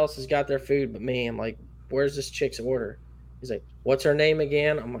 everyone else has got their food but me. I'm like, where's this chick's order? He's like, what's her name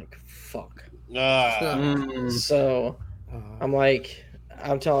again? I'm like, fuck. So I'm like,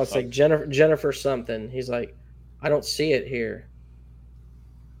 it's like Jennifer something. He's like, I don't see it here.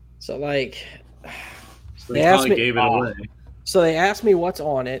 So So they probably gave it away. So they asked me what's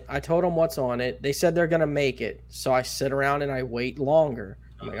on it. I told them what's on it. They said they're gonna make it. So I sit around and I wait longer.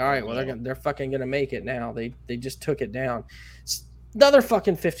 I'm like, all right, well they're fucking gonna make it now. They just took it down. Another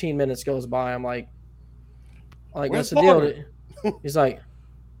fucking 15 minutes goes by. I'm like, what's the deal? He's like,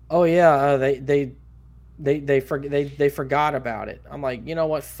 oh yeah, they forgot about it. I'm like, you know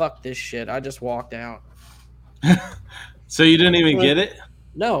what? Fuck this shit. I just walked out. So you didn't even get it?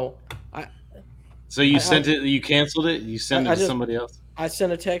 No. So you sent it? You canceled it? You sent it to somebody else? I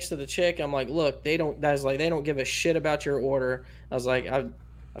sent a text to the chick. I'm like, look, they don't give a shit about your order. I was like, I've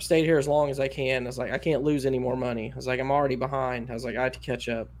stayed here as long as I can. I was like, I can't lose any more money. I was like, I'm already behind. I was like, I have to catch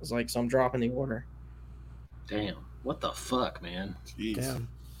up. I was like, so I'm dropping the order. Damn. What the fuck, man? Jeez. Damn.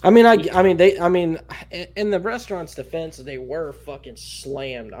 I mean, in the restaurant's defense, they were fucking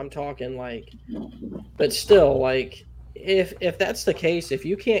slammed. I'm talking but still, if that's the case, if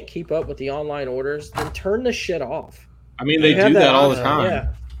you can't keep up with the online orders, then turn the shit off. I mean, they do that all the time.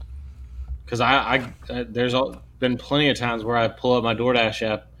 Yeah. Because there's been plenty of times where I pull up my DoorDash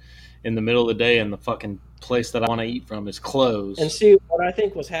app in the middle of the day and the fucking place that I want to eat from is closed. And see, what I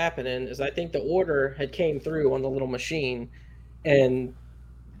think was happening is I think the order had came through on the little machine, and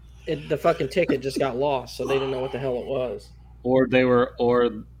the fucking ticket just got lost, so they didn't know what the hell it was. Or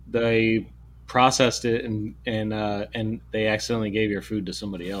they processed it and they accidentally gave your food to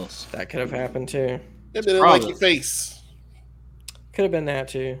somebody else. That could have happened too. It didn't like your face. Could have been that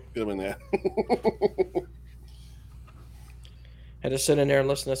too. Could have been that. Had to sit in there and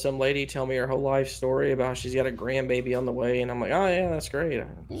listen to some lady tell me her whole life story about she's got a grandbaby on the way, and I'm like, oh yeah, that's great.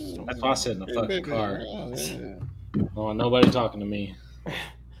 That's why I sit in the fucking car. Oh, nobody talking to me.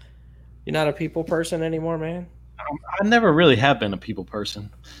 You're not a people person anymore, man? I never really have been a people person.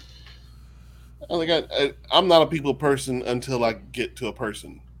 I'm not a people person until I get to a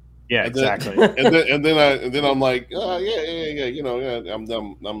person. Yeah, exactly. and then I'm like, oh, yeah. You know, I'm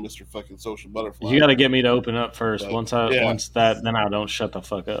Mr. fucking social butterfly. You got to get me to open up first. Once that, then I don't shut the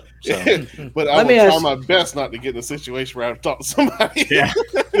fuck up. So. But I will try my best not to get in a situation where I have to talk to somebody. Yeah.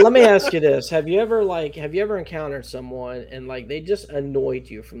 Let me ask you this: Have you ever encountered someone and they just annoyed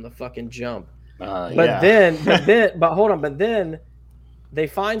you from the fucking jump? Then they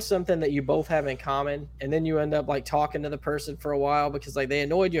find something that you both have in common, and then you end up talking to the person for a while because they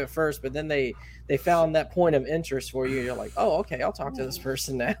annoyed you at first, but then they found that point of interest for you. And you're like, oh, okay, I'll talk to this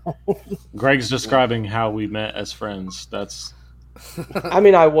person now. Greg's describing how we met as friends. That's. I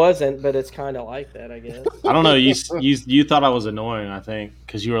mean, I wasn't, but it's kind of like that, I guess. I don't know. You thought I was annoying, I think,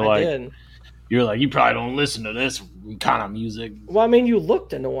 because you were you probably don't listen to this kind of music. Well, I mean, you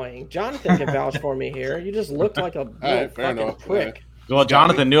looked annoying. Jonathan can vouch for me here. You just looked like a fucking prick. Man. Well,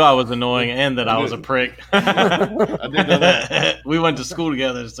 Jonathan knew I was annoying and that I was a prick. I did know that. We went to school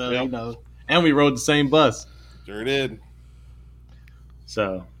together, so you know, and we rode the same bus. Sure did.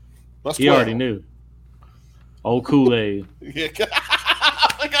 So Bus he 12. already knew. Old Kool-Aid. Yeah,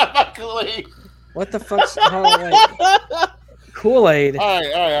 I forgot about Kool-Aid. What the fuck's Kool-Aid? All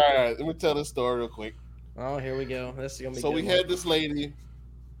right. Let me tell this story real quick. Oh, here we go. This is gonna be. So we had this lady.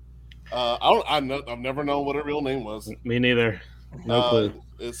 I've never known what her real name was. Me neither. No clue.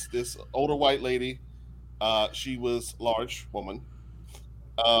 this older white lady. She was large woman,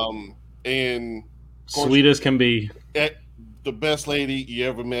 and of course, Sweet as can be. the best lady you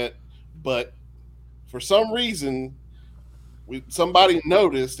ever met. But for some reason, somebody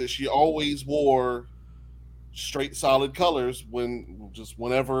noticed that she always wore straight solid colors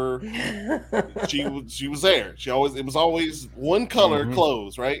whenever she was there. It was always one color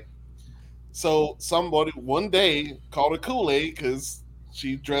clothes, right? So somebody one day called her Kool-Aid because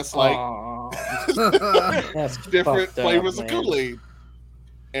she dressed like different flavors of Kool-Aid.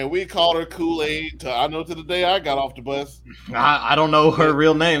 And we called her Kool-Aid I know to the day I got off the bus. I don't know her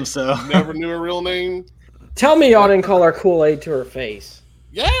real name, so Never knew her real name. Tell me y'all didn't call her Kool-Aid to her face.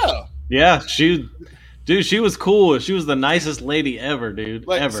 Yeah. Yeah, she was cool. She was the nicest lady ever, dude.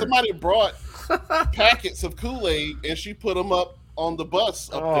 Like ever. somebody brought packets of Kool-Aid and she put them up on the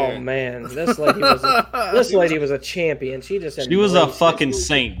bus up there. Oh man, this lady was a champion. She was a fucking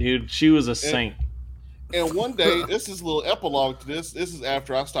saint, dude. She was a saint. And one day, this is a little epilogue to this. This is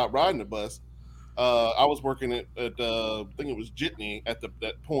after I stopped riding the bus. I was working at I think it was Jitney at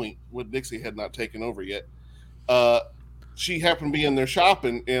that point when Dixie had not taken over yet. She happened to be in there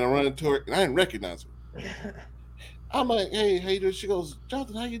shopping, and I run into her, and I didn't recognize her. I'm like, "Hey, how you doing?" She goes,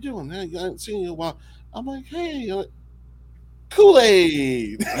 "Jonathan, how you doing? Man, I haven't seen you in a while." I'm like, "Hey,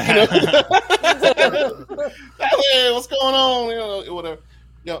 Kool-Aid." Hey, what's going on? Whatever.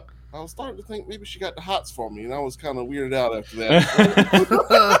 I was starting to think maybe she got the hots for me, and I was kind of weirded out after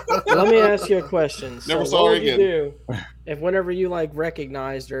that. Let me ask you a question. Never saw her again. What would you do if whenever you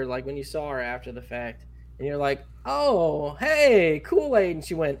recognized her, when you saw her after the fact, and you're like, "Oh, hey, Kool-Aid," and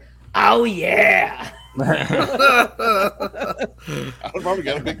she went, "Oh yeah." I probably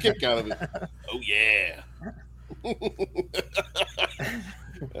got a big kick out of it. Oh yeah.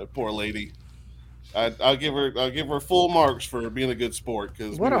 That poor lady. I'll give her full marks for being a good sport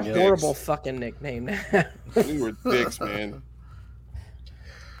because what a horrible fucking nickname. We were dicks, man.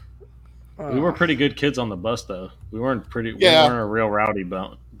 We were pretty good kids on the bus, though. We weren't We weren't a real rowdy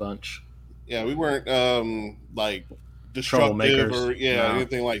bunch. Yeah, we weren't destructive or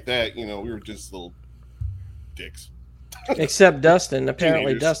anything like that. We were just little dicks. Except Dustin.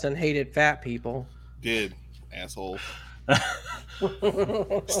 Apparently, Teenagers. Dustin hated fat people. Did asshole.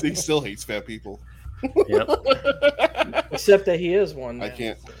 He still hates fat people. Yep. Except that he is one. Now. I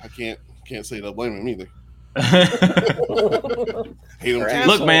can't say that blame him either. Hate him too.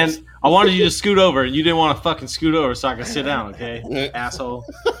 Look, man, I wanted you to scoot over. You didn't want to fucking scoot over so I could sit down, okay? Asshole.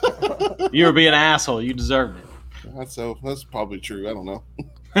 You were being an asshole. You deserved it. That's probably true. I don't know.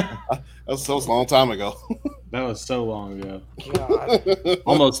 That was a long time ago. That was so long ago. God.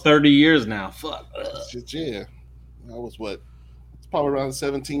 Almost 30 years now. Fuck. Shit, yeah. I was what? It's probably around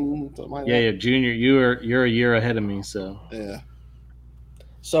 17, something like that. Yeah, Junior. You're a year ahead of me, so. Yeah.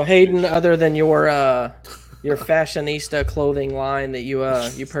 So Hayden, other than your fashionista clothing line that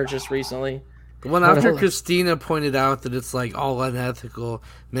you purchased recently, the one after Christina pointed out that it's all unethical,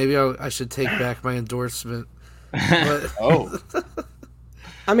 maybe I should take back my endorsement. But,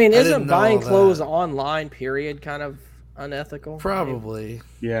 I mean, isn't buying clothes online period kind of unethical? Probably.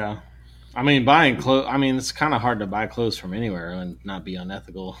 Yeah. I mean, buying clothes. I mean, it's kind of hard to buy clothes from anywhere and not be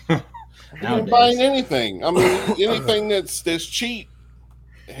unethical. You're buying anything. I mean, anything that's cheap,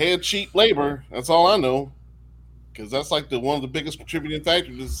 had cheap labor. That's all I know, because that's one of the biggest contributing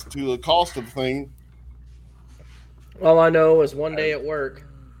factors to the cost of the thing. All I know is one day at work,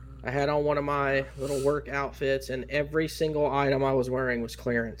 I had on one of my little work outfits, and every single item I was wearing was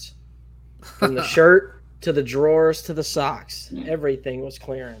clearance, from the shirt to the drawers to the socks. Everything was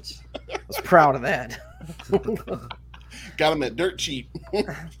clearance. I was proud of that. Got them at dirt cheap.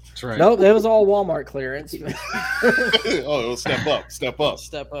 That's right. Nope, it was all Walmart clearance. It was step up. Step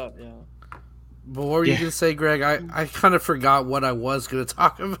up, yeah. But what were you going to say, Greg? I kind of forgot what I was going to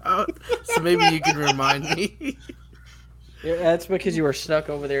talk about, so maybe you can remind me. Yeah, that's because you were stuck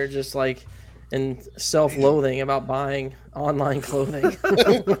over there just in self-loathing about buying online clothing.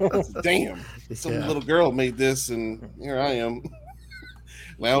 Damn. Some little girl made this, and here I am,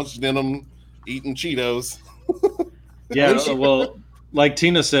 lounging in them, eating Cheetos. Yeah, well, like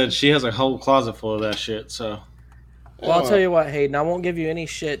Tina said, she has a whole closet full of that shit, so. Well, I'll tell you what, Hayden, I won't give you any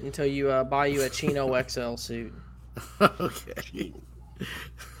shit until you buy you a Chino XL suit. Okay.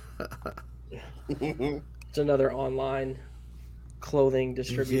 It's another online clothing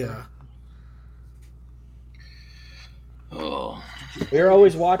distributor. Yeah. Oh. We're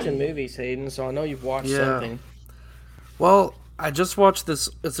always watching movies, Hayden, so I know you've watched something. Well, I just watched this.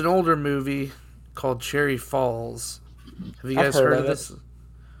 It's an older movie called Cherry Falls. Have you guys heard of this?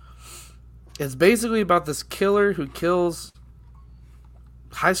 It's basically about this killer who kills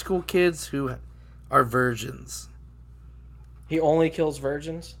high school kids who are virgins. He only kills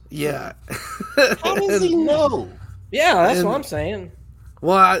virgins. Yeah. How does he know? Yeah, that's And- what I'm saying.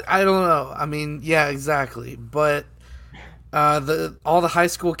 Well, I don't know. I mean, yeah, exactly. But all the high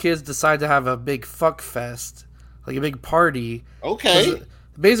school kids decide to have a big fuck fest, like a big party. Okay.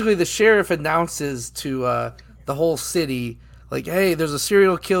 Basically, the sheriff announces to the whole city, like, "Hey, there's a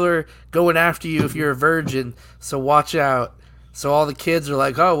serial killer going after you if you're a virgin, so watch out." So all the kids are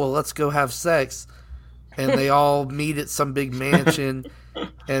like, "Oh, well, let's go have sex," and they all meet at some big mansion,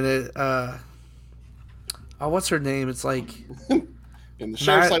 and it, what's her name? It's like. And the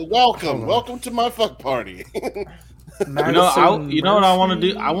sheriff's Matt- like, hold "Welcome, on. welcome to my fuck party." Madison You know what I want to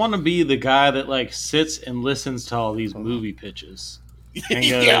Murphy? do? I want to be the guy that like sits and listens to all these movie pitches. And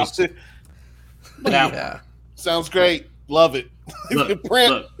Yeah. goes, Now, Yeah. Sounds great. Love it. look,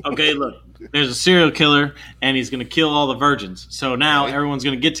 Print. look. There's a serial killer, and he's going to kill all the virgins. So now Okay. everyone's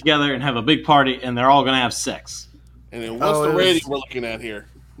going to get together and have a big party, and they're all going to have sex. And then what's Oh, the it was- rating we're looking at here?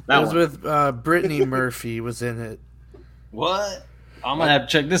 That It was one. with Brittany Murphy was in it, What? I'm going to have to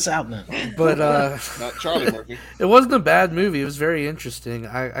check this out then. but Not Charlie Murphy. it wasn't a bad movie. It was very interesting.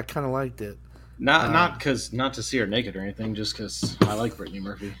 I kind of liked it. Not to see her naked or anything, just because I like Brittany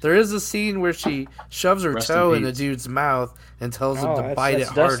Murphy. There is a scene where she shoves her Rest in toe in a peace. dude's mouth and tells him Oh, to that's, bite that's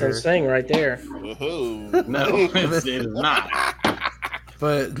it harder. Dustin's thing right there. Woohoo. No, it is not.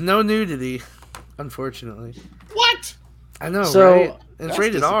 But no nudity, unfortunately. What? I know, So- right? It's That's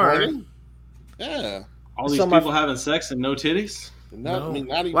rated R. disappointing. Yeah. All these So my- people having sex and no titties? Not, No. I mean,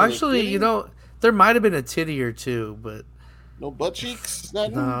 not even Well, a actually, titty? there might have been a titty or two, but No butt cheeks?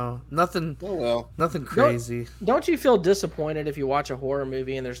 Nothing? no, nothing, Oh, well. nothing crazy. Don't you feel disappointed if you watch a horror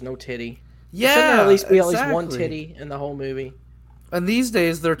movie and there's no titty? Yeah, Shouldn't there at least be at least one exactly. titty in the whole movie? And these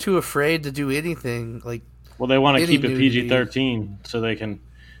days, they're too afraid to do anything. Like, Well, they want to Any keep it nudity. PG-13 so they can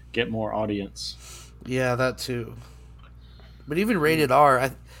get more audience. yeah, that too. But even rated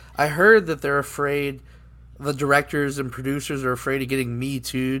R, I heard that they're afraid. The directors and producers are afraid of getting Me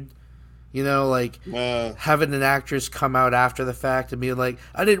Too'd. You know, like having an actress come out after the fact and be like,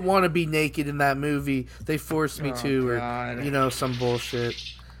 "I didn't want to be naked in that movie. They forced me Oh, to," God. or some bullshit.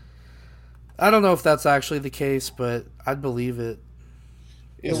 I don't know if that's actually the case, but I'd believe it.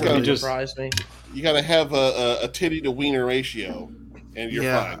 It's It gotta, wouldn't just- surprise me. you got to have a titty to wiener ratio, and you're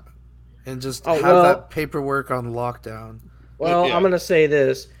yeah, fine. and just Oh, have well- that paperwork on lockdown. Well, Yeah. I'm going to say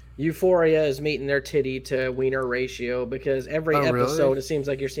this. Euphoria is meeting their titty to wiener ratio because every Oh, really? episode it seems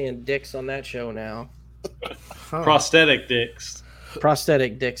like you're seeing dicks on that show now. Huh. Prosthetic dicks,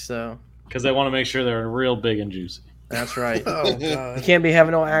 Prosthetic dicks, though. because they want to make sure they're real big and juicy. That's right. Oh You god. can't be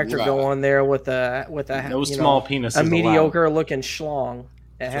having no actor Wow. go on there with a No you small know, penis. a mediocre looking schlong. It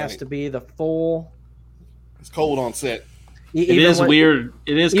That's has right. to be the full. It's cold on set. It is weird.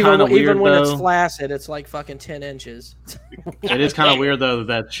 It is kind of weird Even when though. it's flaccid, it's like fucking 10 inches. It is kind of weird though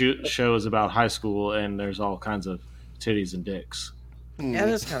that show is about high school and there's all kinds of titties and dicks. Yeah,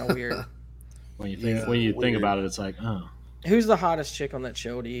 that's kind of weird. When you think Yeah, think weird. about it, it's like, oh, Who's the hottest chick on that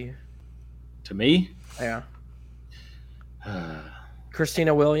show to you? to me, Yeah.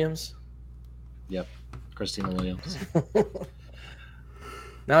 Christina Williams? Christina Williams.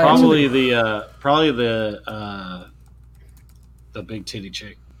 No, Probably the big titty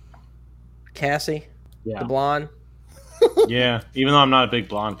chick. Cassie, Yeah, the blonde. yeah. Even though I'm not a big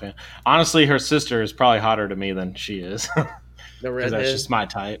blonde fan, honestly, her sister is probably hotter to me than she is. The 'Cause redhead. that's just my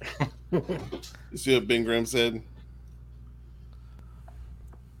type. You see what Ben Grimm said?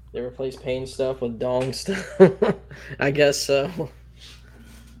 They replace pain stuff with dong stuff. I guess so.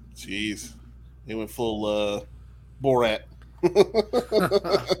 Jeez. He went full Borat.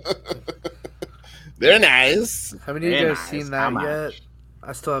 They're nice. Haven't you Very guys nice. seen that Come on. yet?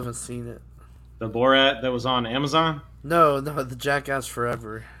 I still haven't seen it. The Borat that was on Amazon. No, the Jackass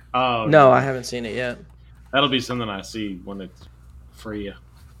Forever. Oh No, I haven't seen it yet. that'll be something I see when it's free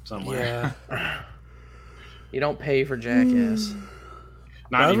somewhere. Yeah. You don't pay for Jackass.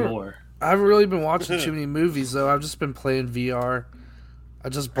 Not Never- anymore. I haven't really been watching too many movies though. I've just been playing VR. I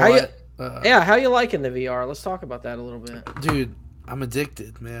just How you- bought. Yeah, how you liking the VR? Let's talk about that a little bit. Dude, I'm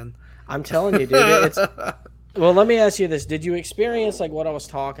addicted, man. I'm telling you, dude. It's well. Let me ask you this: did you experience like what I was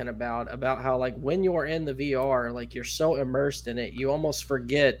talking about how like when you're in the VR, like you're so immersed in it, you almost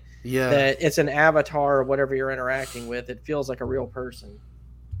forget Yeah. that it's an avatar or whatever you're interacting with. It feels like a real person,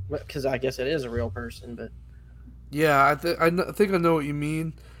 because I guess it is a real person. But Yeah, I think I know what you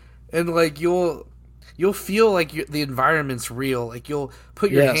mean, and like you'll feel like the environment's real. Like you'll put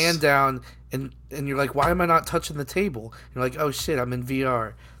your Yes. hand down and you're like, why am I not touching the table? You're like, oh shit, I'm in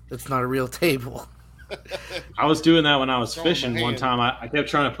VR. It's not a real table. I was doing that when I was Throwing my fishing one hand. time. I kept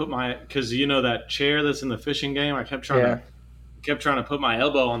trying to put because that chair that's in the fishing game. I kept trying to put my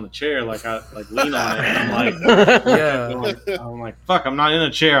elbow on the chair, like lean on it. And I'm like, Yeah. I'm like, fuck, I'm not in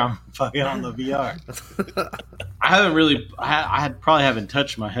a chair. I'm fucking on the VR. I probably haven't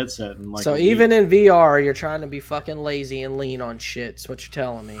touched my headset in like. So even in VR, you're trying to be fucking lazy and lean on shit. That's what you're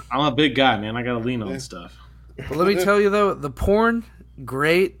telling me. I'm a big guy, man. I gotta lean on stuff. But let me tell you though, the porn,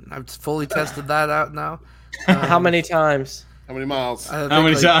 great. I've fully tested that out now. How many times? How many miles? I think How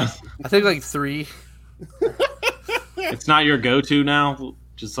many like, times? I think like 3. It's not your go-to now.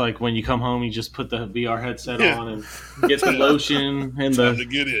 Just like when you come home, you just put the VR headset on and get the lotion and Time to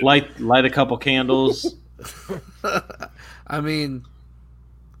get in. light a couple candles. I mean,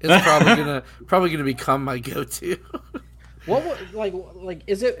 it's probably gonna become my go-to. What would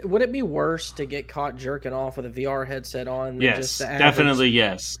is it? Would it be worse to get caught jerking off with a VR headset on? Than Yes, just the average? definitely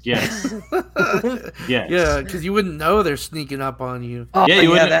yes. Yes. Yeah, because you wouldn't know they're sneaking up on you. Oh, Yeah, you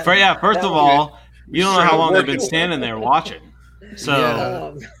wouldn't. that- First of all, you don't know how long they've been standing there watching.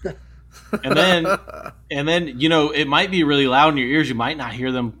 So, Yeah. and then it might be really loud in your ears. You might not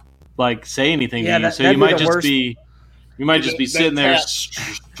hear them like say anything to you. So that'd you might be the just worst. be. You might just be sitting there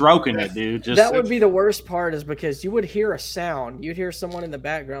stroking it, dude. Just That would be the worst part, is because you would hear a sound. You'd hear someone in the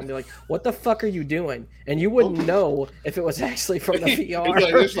background be like, "What the fuck are you doing?" And you wouldn't know if it was actually from the VR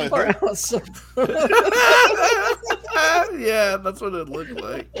It's like- or else. Yeah, that's what it looked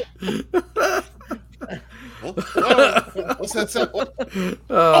like. What's that sound?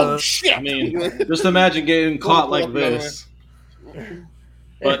 Oh shit! I mean, just imagine getting caught like this,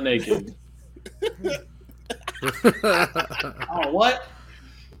 butt naked. Oh, what?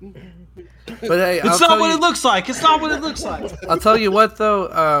 But hey, It's not what it looks like. It's not what it looks like. I'll tell you what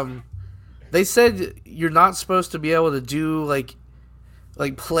though. They said you're not supposed to be able to do like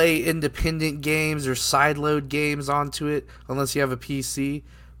play independent games or sideload games onto it unless you have a PC.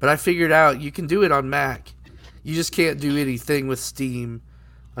 But I figured out you can do it on Mac. You just can't do anything with Steam,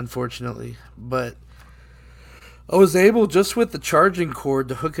 unfortunately. But I was able, just with the charging cord,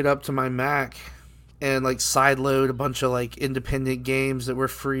 to hook it up to my Mac and like sideload a bunch of like independent games that were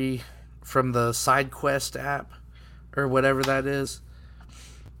free from the SideQuest app or whatever that is.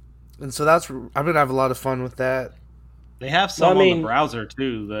 And so I'm gonna have a lot of fun with that. They have some on the browser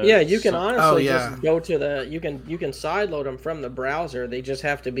too. Yeah, you can honestly yeah. just go to the. You can sideload them from the browser. They just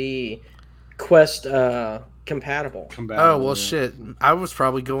have to be Quest compatible. Oh well, shit. I was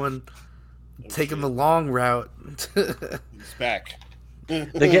probably taking the long route. It's back.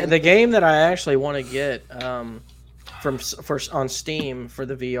 The game that I actually want to get on Steam for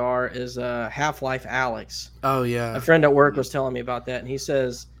the VR is Half-Life Alyx. Oh yeah. A friend at work was telling me about that, and he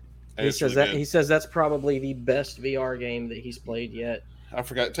says Really he says that's probably the best VR game that he's played yet. I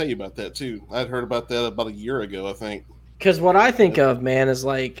forgot to tell you about that too. I'd heard about that about a year ago, I think. Because what I think of, man, is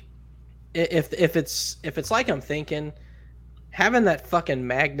like if it's like I'm thinking, having that fucking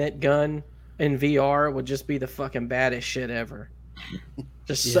magnet gun in VR would just be the fucking baddest shit ever.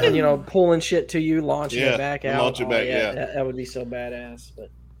 Just pulling shit to you, launching it back out. Launch it back, yeah. That would be so badass. But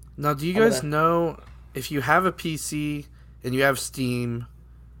now, do you guys know if you have a PC and you have Steam,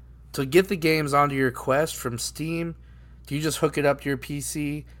 to get the games onto your Quest from Steam, do you just hook it up to your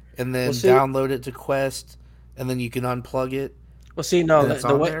PC and then download it to Quest, and then you can unplug it? Well, see, no,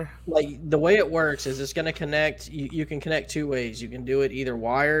 the way it works is it's going to connect. You can connect two ways. You can do it either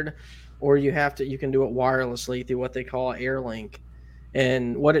wired, or you can do it wirelessly through what they call AirLink.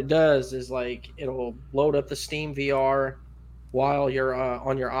 And what it does is it'll load up the Steam VR while you're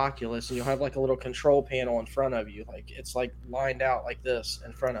on your Oculus, and you'll have like a little control panel in front of you, it's lined out like this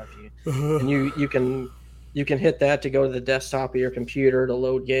in front of you, and you can hit that to go to the desktop of your computer to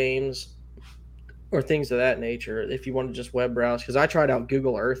load games or things of that nature if you want to just web browse. Because I tried out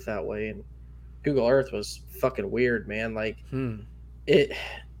Google Earth that way, and Google Earth was fucking weird, man. It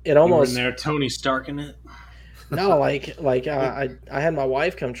almost in there, Tony Stark in it. No, I had my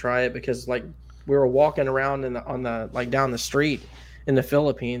wife come try it because we were walking around down the street in the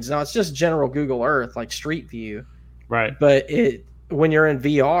Philippines. Now it's just general Google Earth, like Street View, right? But when you're in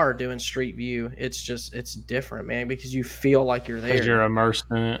VR doing Street View, it's different, man, because you feel like you're there. Because you're immersed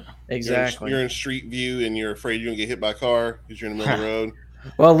in it. Exactly. You're in Street View and you're afraid you're gonna get hit by a car because you're in the middle of the road.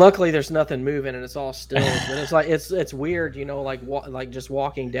 Well, luckily there's nothing moving and it's all still. But it's weird, just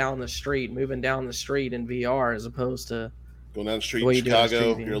walking down the street, moving down the street in VR as opposed to going down the street in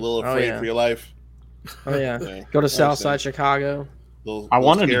Chicago. You're a little afraid for your life. Oh yeah, go to Southside Chicago. I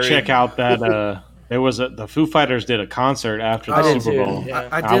wanted to check out that. There was the Foo Fighters did a concert after the Super Bowl. Yeah.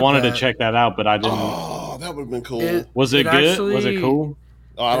 I wanted to check that out, but I didn't. Oh, that would have been cool. Was it good? Was it cool?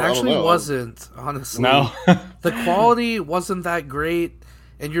 Oh, It I don't actually know. wasn't, honestly. No. The quality wasn't that great,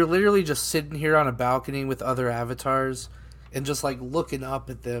 and you're literally just sitting here on a balcony with other avatars and just like looking up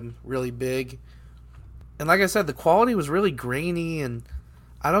at them really big. And like I said, the quality was really grainy, and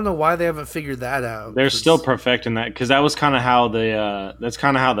I don't know why they haven't figured that out. They're 'cause- still perfecting that because that was kind of how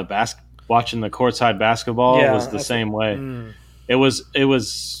watching the courtside basketball Yeah, was the same way. Mm.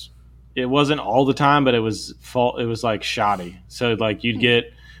 It wasn't all the time, but it was like shoddy. So like you'd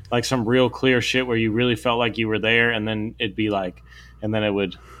get like some real clear shit where you really felt like you were there, and then it'd be like, and then it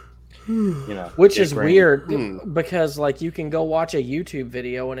would, Which get is grainy. weird because like you can go watch a YouTube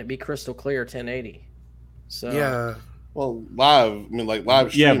video and it be crystal clear 1080. So Yeah. Well, live. I mean, like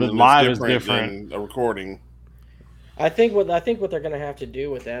live Yeah, streaming. but live is different different. than a recording. I think what they're gonna have to do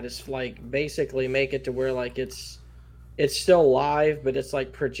with that is like basically make it to where like it's still live, but it's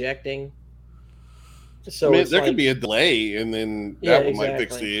like projecting. So I mean, it's there like, could be a delay, and then Yeah, that one might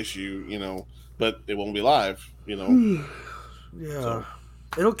fix exactly. the issue, but it won't be live. You Yeah. So,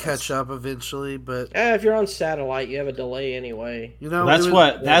 It'll catch up eventually, but if you're on satellite, you have a delay anyway. That's it was-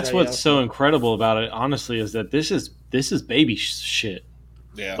 what that's everybody what's else so knows. incredible about it. Honestly, is that this is baby shit.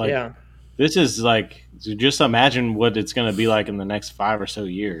 yeah. Like, Yeah. This is like just imagine what it's going to be like in the next 5 or so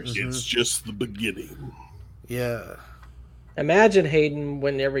years. It's just the beginning. Yeah. Imagine, Hayden,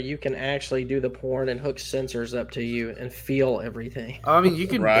 whenever you can actually do the porn and hook sensors up to you and feel everything. I mean, you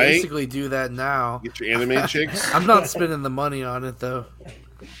can Right? basically do that now. Get your anime chicks. I'm not spending the money on it though.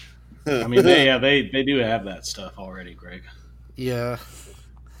 I mean, they do have that stuff already, Greg. Yeah.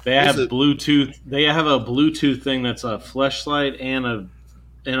 They have Is it- Bluetooth. They have a Bluetooth thing that's a fleshlight and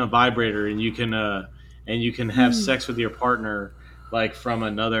a vibrator, and you can have sex with your partner like from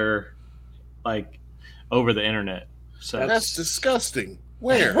another, like over the internet. So That's disgusting.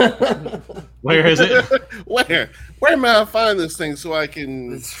 Where? where is it? Where may I find this thing so I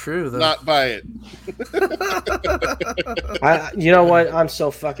can It's true though. not buy it? You know what? I'm so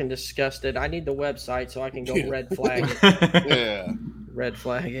fucking disgusted. I need the website so I can go red flag it. Yeah. Red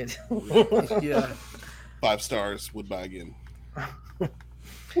flag it. Yeah. 5 stars, would buy again.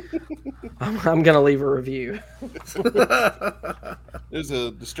 I'm gonna leave a review. There's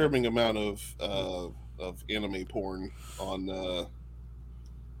a disturbing amount of anime porn on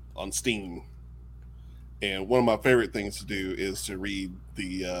Steam, and one of my favorite things to do is to read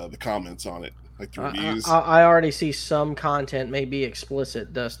the comments on it, like the reviews. I already see some content may be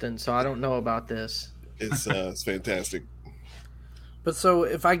explicit, Dustin, so I don't know about this. It's fantastic. But so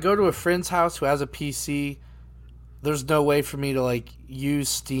if I go to a friend's house who has a PC, there's no way for me to like use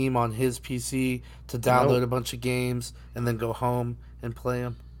Steam on his PC to download Nope. a bunch of games and then go home and play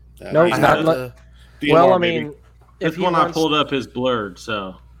them. No, I Not have li- to, DMR, Well, I baby. mean, if This he one I wants, pulled up is blurred,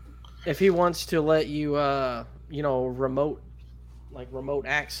 so if he wants to let you, remote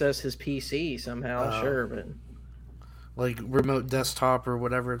access his PC somehow, sure, but like remote desktop or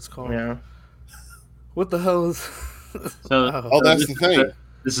whatever it's called. yeah. What the hell is? so Oh, that's the thing.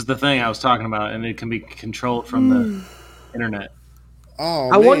 This is the thing I was talking about, and it can be controlled from the internet. Oh,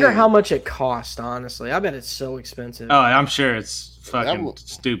 I wonder man. how much it costs. Honestly, I bet it's so expensive. Oh, I'm sure it's fucking will-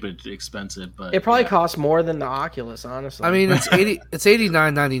 stupid expensive, but It probably yeah. costs more than the Oculus. Honestly, I mean, it's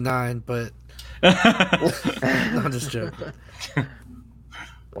 $89.99, but no, I'm just joking.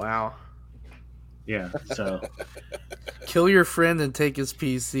 wow. Yeah, so Kill your friend and take his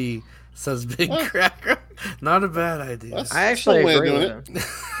PC, says Big Cracker. Not a bad idea. That's- I actually that's one way agree of with doing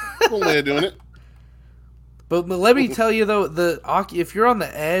him. One way of doing it. But let me tell you though, if you're on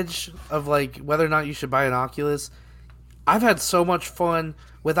the edge of like whether or not you should buy an Oculus, I've had so much fun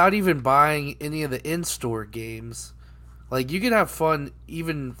without even buying any of the in-store games. Like you can have fun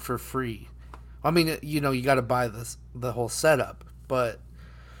even for free. I mean, you got to buy the whole setup, but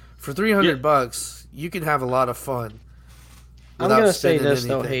for $300, you can have a lot of fun. I'm without gonna say spending this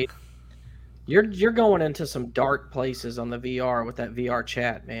though, anything. Hayden. You're going into some dark places on the VR with that VR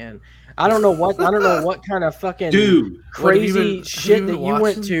chat, man. I don't know what kind of fucking dude, What, have you crazy been- shit have you that been you went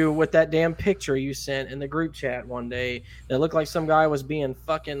watching? to with that damn picture you sent in the group chat one day that looked like some guy was being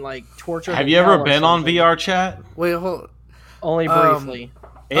fucking like tortured. have in you hell ever or been on something. VR chat? Wait, hold. Only Um, briefly.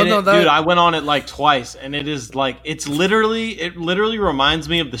 And no, dude, I went on it like twice, and it is like it literally reminds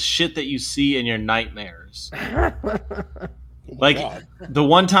me of the shit that you see in your nightmares. Like God. the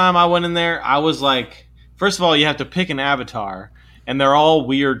one time I went in there, I was like, first of all, you have to pick an avatar, and they're all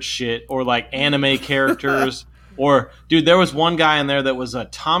weird shit or like anime characters. Or dude, there was one guy in there that was a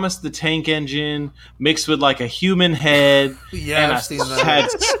Thomas the Tank Engine mixed with like a human head Yeah, and I've seen that.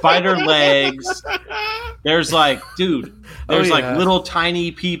 had spider legs. There's like, dude, there's yeah. like little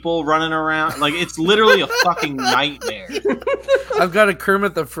tiny people running around. Like, it's literally a fucking nightmare. I've got a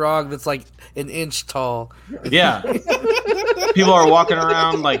Kermit the Frog that's like an inch tall. Yeah. People are walking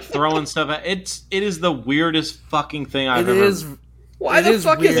around like throwing stuff at it is the weirdest fucking thing I've It ever is. Why It the is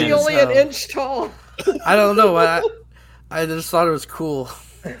fuck is weird he as only an hell. inch tall? I don't know. I just thought it was cool,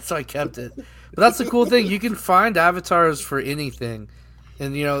 so I kept it. But that's the cool thing. You can find avatars for anything,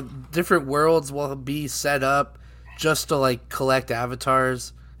 and different worlds will be set up just to like collect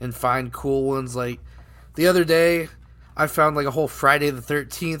avatars and find cool ones. Like the other day, I found like a whole Friday the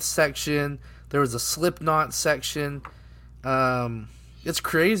 13th section. There was a Slipknot section. It's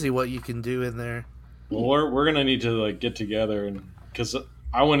crazy what you can do in there. Well, we're gonna need to like get together, and because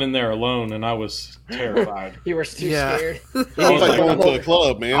I went in there alone and I was terrified. You were too Yeah. scared. It's like going to a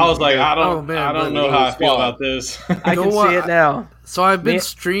club, man. I was like, I Oh, man, don't but- know how I feel about this. I Go can on. see it now. So I've been Me-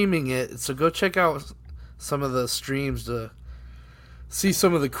 streaming it. So go check out some of the streams to see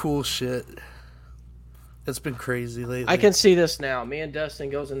some of the cool shit. It's been crazy lately. I can see this now. Me and Dustin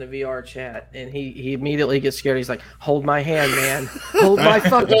goes in the VR chat, and he immediately gets scared. He's like, "Hold my hand, man. Hold my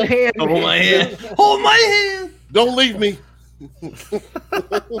fucking hand. Hold man." my hand. Hold my hand. Don't leave me.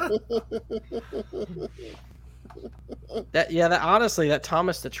 Honestly, that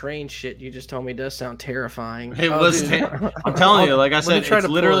Thomas the Train shit you just told me does sound terrifying. It Oh, was. dude. I'm telling you, like I Let me said, try it's to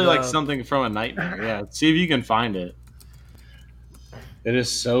pull literally it like up. something from a nightmare. Yeah, see if you can find it. It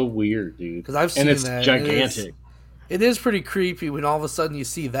is so weird, dude. because I've seen And it's that. gigantic. It is pretty creepy when all of a sudden you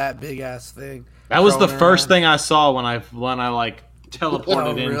see that big ass thing. That was the crawling first around. thing I saw when I like teleported Oh,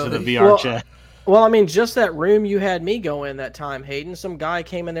 into the really? VR Well, chat. Well, I mean, just that room you had me go in that time, Hayden. Some guy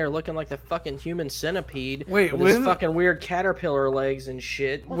came in there looking like the fucking human centipede. Wait, with his when- fucking weird caterpillar legs and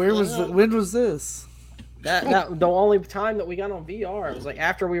shit. When was this? That the only time that we got on VR, it was like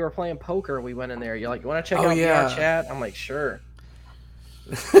after we were playing poker, we went in there. You're like, "You want to check Oh, out yeah. VR chat?" I'm like, "Sure."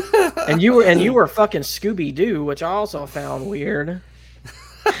 and you were fucking Scooby Doo, which I also found weird.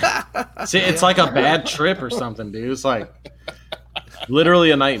 See, it's like a bad trip or something, dude. It's like literally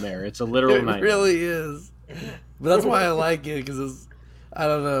a nightmare. It's a literal It nightmare. really is. But that's why I like it because it's. I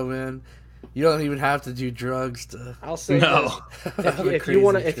don't know, man. You don't even have to do drugs to. I'll say No. this. have a If you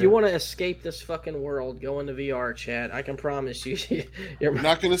want to, crazy if you trip. want to escape this fucking world, go into VR chat. I can promise you, you're We're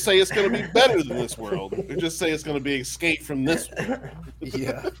not going to say it's going to be better than this world. We just say it's going to be escape from this world.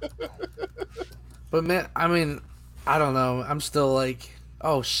 Yeah. But man, I mean, I don't know. I'm still like,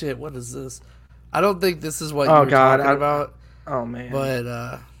 oh shit, what is this? I don't think this is what Oh, you were God, talking about. Oh man. But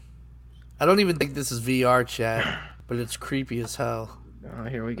I don't even think this is VR chat. But it's creepy as hell. Oh,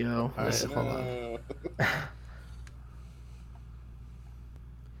 here we go. All right, hold on.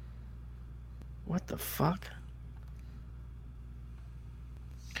 What the fuck?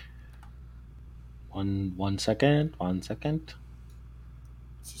 One second. 1 second.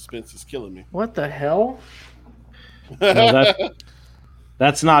 Suspense is killing me. What the hell? No,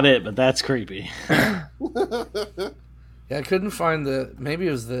 that's not it, but that's creepy. Yeah, I couldn't find the. Maybe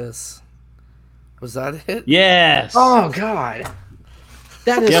it was this. Was that it? Yes. Oh god.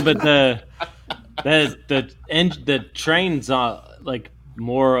 That is. Yeah, but the train's like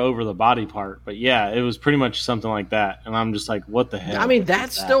more over the body part. But yeah, it was pretty much something like that. And I'm just like, what the hell? I mean, is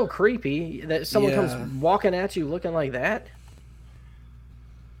that's that? still creepy. That someone Yeah. comes walking at you looking like that.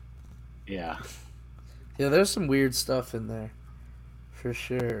 Yeah. Yeah, there's some weird stuff in there, for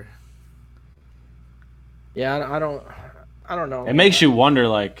sure. Yeah, I don't know. It makes you wonder,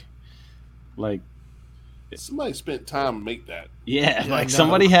 like, Somebody spent time to make that. yeah, I like know.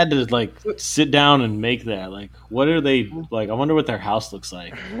 somebody had to like sit down and make that. Like, what are they like? I wonder what their house looks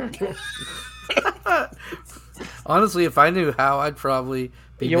like. Honestly, if I knew how, I'd probably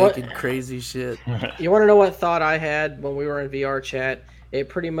be You know what? making crazy shit. You want to know what thought I had when we were in VR chat? It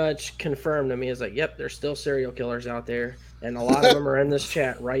pretty much confirmed to me. It's like, yep, there's still serial killers out there, and a lot of them are in this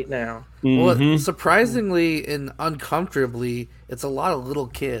chat right now. Well, Mhm. surprisingly and uncomfortably, it's a lot of little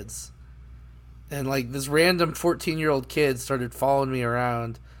kids. And like this random 14-year-old kid started following me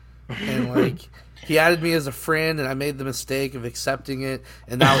around, and like he added me as a friend, and I made the mistake of accepting it.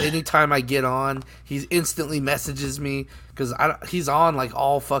 And now anytime I get on, he instantly messages me because he's on like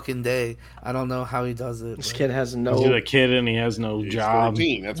all fucking day. I don't know how he does it. This but- kid has He's no. a kid and he has no He's job.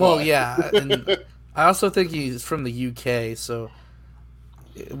 14, that's Well, why. yeah, and I also think he's from the UK, so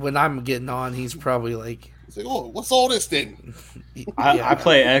when I'm getting on, he's probably like, It's like, oh, what's all this then? I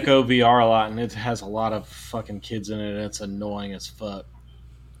play Echo VR a lot, and it has a lot of fucking kids in it. And it's annoying as fuck.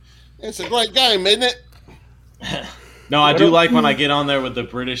 It's a great game, isn't it? No, I What do a- like when I get on there with the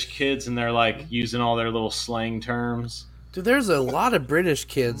British kids, and they're like using all their little slang terms. Dude, there's a lot of British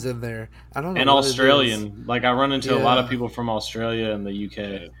kids in there. I don't know. And what it is. Australian. Like, I run into a lot of Yeah. people from Australia and the UK,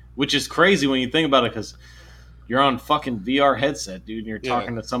 Yeah. which is crazy when you think about it because you're on fucking VR headset, dude, and you're Yeah.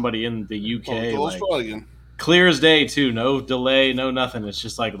 talking to somebody in the UK. Oh, Like, Australian. clear as day, too. No delay, no nothing. It's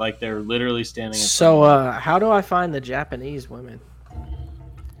just like they're literally standing in So, front of how do I find the Japanese women?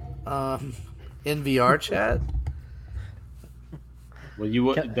 In VR chat. you.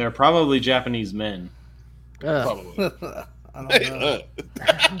 Well, they're probably Japanese men. Probably. I don't know.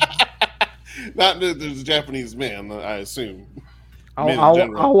 Not that there's Japanese men, I assume. I'll, Men in I'll,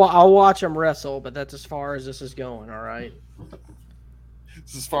 general. I'll watch them wrestle, but that's as far as this is going. All right.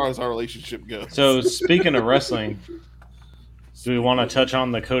 It's as far as our relationship goes. So, speaking of wrestling, do we want to touch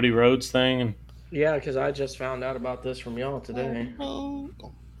on the Cody Rhodes thing? Yeah, because I just found out about this from y'all today. Oh,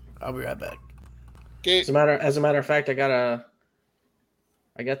 I'll be right back. okay. As a matter of fact, I got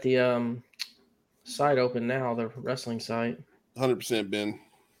the site open now, the wrestling site. 100% Ben.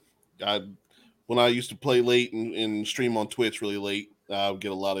 When I used to play late and stream on Twitch really late, I would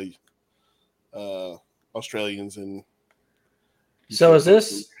get a lot of Australians and. So is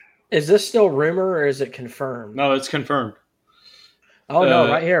this still rumor or is it confirmed? No, it's confirmed. Oh no,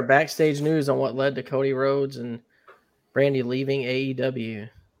 right here, backstage news on what led to Cody Rhodes and Brandy leaving AEW.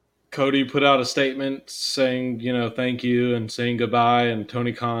 Cody put out a statement saying, thank you and saying goodbye, and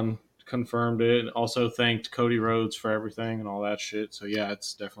Tony Khan confirmed it. Also thanked Cody Rhodes for everything and all that shit. So yeah,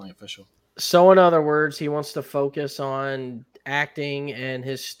 it's definitely official. So in other words, he wants to focus on acting and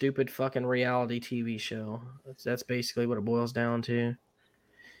his stupid fucking reality TV show. That's basically what it boils down to.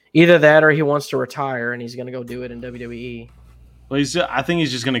 Either that or he wants to retire and he's going to go do it in WWE. Well, I think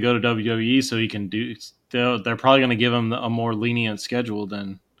he's just going to go to WWE so he can do. They're probably going to give him a more lenient schedule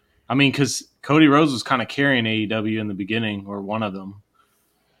than. I mean, because Cody Rhodes was kind of carrying AEW in the beginning, or one of them,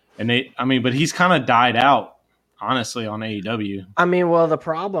 but he's kind of died out, honestly, on AEW. I mean, well, the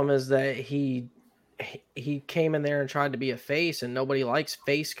problem is that he came in there and tried to be a face, and nobody likes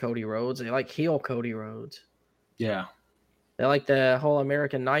face Cody Rhodes. They like heel Cody Rhodes. Yeah. They like the whole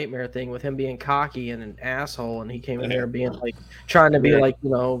American Nightmare thing with him being cocky and an asshole, and he came in there being like trying to be like,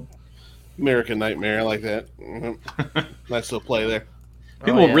 American Nightmare, I like that. Mm-hmm. Nice little play there.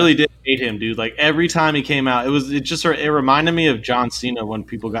 People really did hate him, dude. Like every time he came out, it reminded me of John Cena when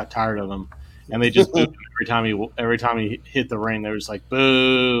people got tired of him, and they just booed him every time he hit the ring. They were just like,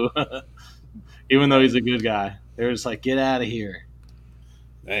 boo, even though he's a good guy. They were just like, get out of here.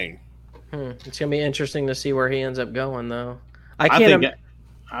 Dang. It's gonna be interesting to see where he ends up going, though. I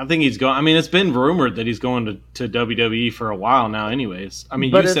think he's going. I mean, it's been rumored that he's going to WWE for a while now. Anyways, I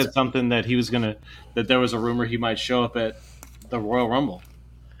mean, you said something that that there was a rumor he might show up at the Royal Rumble.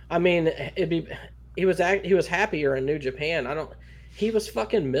 I mean, he was happier in New Japan. He was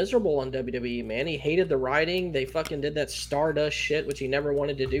fucking miserable in WWE, man. He hated the writing. They fucking did that Stardust shit, which he never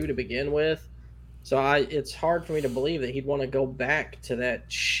wanted to do to begin with. So it's hard for me to believe that he'd want to go back to that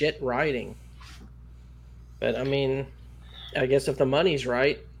shit writing. But I mean, I guess if the money's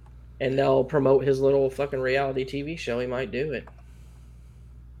right and they'll promote his little fucking reality TV show, he might do it.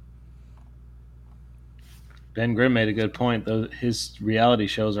 Ben Grimm made a good point, though. His reality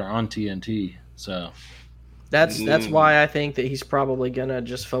shows are on TNT, so that's why I think that he's probably gonna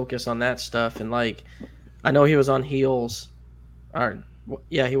just focus on that stuff. And like, I know he was on Heels, or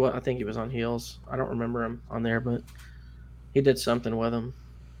yeah, I think he was on Heels. I don't remember him on there, but he did something with him.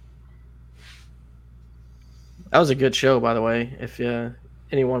 That was a good show, by the way. If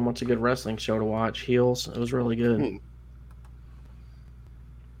anyone wants a good wrestling show to watch, Heels, it was really good.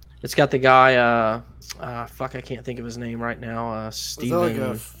 It's got the guy, fuck, I can't think of his name right now. Steven. Was that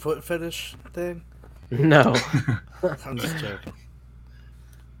like a foot fetish thing? No. I'm just joking.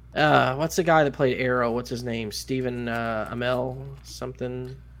 What's the guy that played Arrow? What's his name? Stephen Amell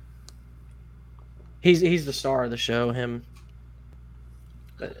something. He's the star of the show. Him.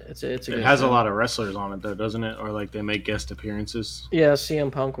 It's a good has show. a lot of wrestlers on it, though, doesn't it? Or like they make guest appearances. Yeah,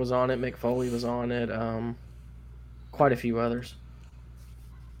 CM Punk was on it. Mick Foley was on it. Quite a few others.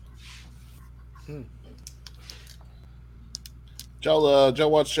 Did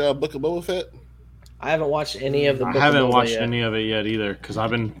y'all watch Book of Boba Fett? I haven't watched any of the. I haven't watched any of it yet either because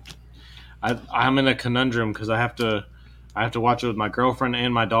I'm in a conundrum because I have to watch it with my girlfriend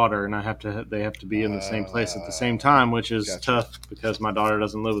and my daughter, and they have to be in the same place at the same time, which is tough because my daughter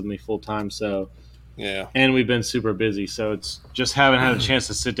doesn't live with me full time. So yeah, and we've been super busy, so it's just haven't had a chance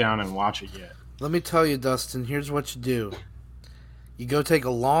to sit down and watch it yet. Let me tell you, Dustin. Here's what you do: you go take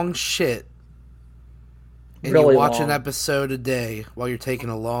a long shit. And really you watch long. an episode a day while you're taking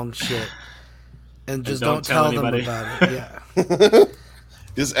a long shit. And just don't tell them anybody. about it. Yeah.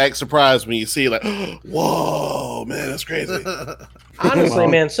 This act surprised me. You see, like, whoa. Oh man, that's crazy. Honestly,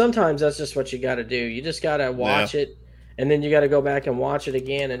 man, sometimes that's just what you got to do. You just got to watch it, and then you got to go back and watch it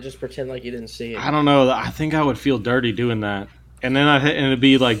again and just pretend like you didn't see it. I don't know. I think I would feel dirty doing that, and then and it'd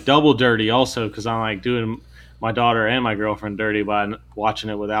be like double dirty also because I'm like doing my daughter and my girlfriend dirty by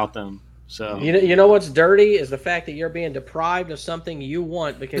watching it without them. So you know what's dirty is the fact that you're being deprived of something you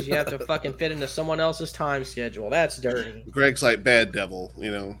want because you have to fucking fit into someone else's time schedule. That's dirty. Greg's like bad devil,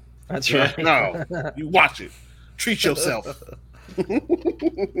 That's right. No, you watch it. Treat yourself.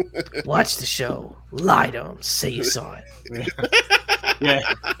 Watch the show. Lie to him. Say you saw it. Yeah,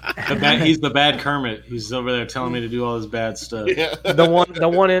 he's the bad Kermit. He's over there telling me to do all this bad stuff. Yeah. The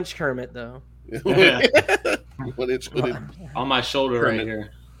 1 inch Kermit though. Yeah. 1 inch On my shoulder right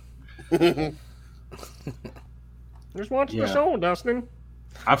here. Just watch the show, Dustin.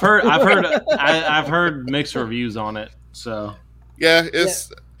 I've heard mixed reviews on it. So yeah, it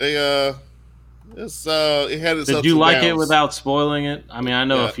had its. Did you like it without spoiling it? I mean, I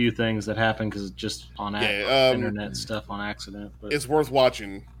know a few things that happened because just on internet stuff on accident. But it's worth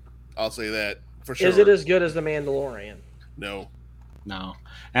watching. I'll say that for sure. Is it as good as The Mandalorian? No.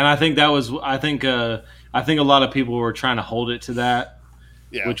 And I think that was. I think a lot of people were trying to hold it to that.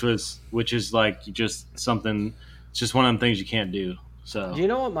 Yeah. Which is like just something. It's just one of them things you can't do. So. Do you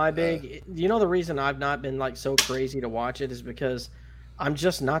know what the reason I've not been like so crazy to watch it is because I'm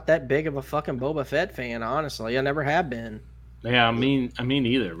just not that big of a fucking Boba Fett fan, honestly. I never have been. Yeah, I mean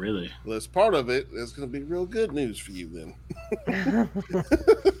either, really. Well, as part of it, it's going to be real good news for you then.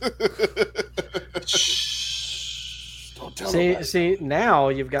 Don't tell nobody. See, now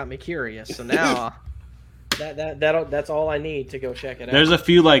you've got me curious. So now that's all I need to go check it out. There's a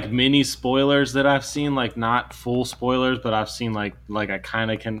few like mini spoilers that I've seen, like not full spoilers, but I've seen like I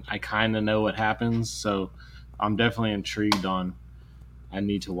kind of know what happens. So I'm definitely intrigued on. I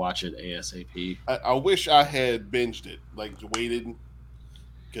need to watch it ASAP. I wish I had binged it, like waited.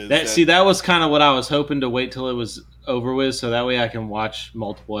 That was kind of what I was hoping to wait till it was over with, so that way I can watch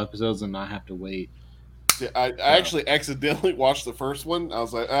multiple episodes and not have to wait. I actually accidentally watched the first one. I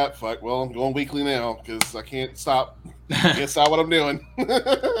was like, fuck. Well, I'm going weekly now because I can't stop. Can't stop what I'm doing.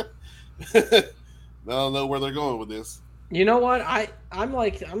 I don't know where they're going with this. You know what? I'm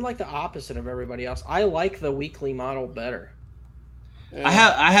like the opposite of everybody else. I like the weekly model better. Yeah.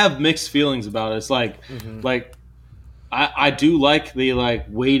 I have mixed feelings about it. It's like I do like the like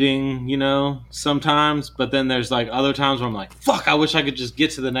waiting, sometimes, but then there's like other times where I'm like, fuck, I wish I could just get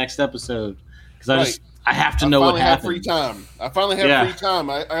to the next episode because I have to know what happened. Free time. I finally have free time.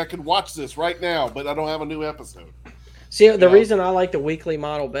 I could watch this right now, but I don't have a new episode. See, the reason I like the weekly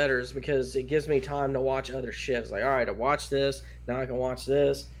model better is because it gives me time to watch other shit. It's like, all right, I watched this, now I can watch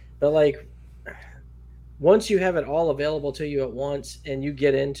this. But like, once you have it all available to you at once and you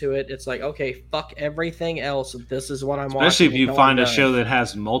get into it, it's like, okay, fuck everything else. This is what I'm watching. Especially if you find a show that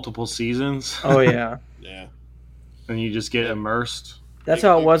has multiple seasons. Oh, yeah. Yeah. And you just get immersed. That's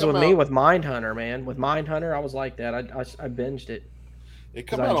how it was with me with Mindhunter, man. With Mindhunter, I was like that. I binged it. It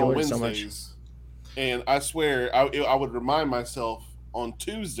comes out on Wednesdays, and I swear I would remind myself on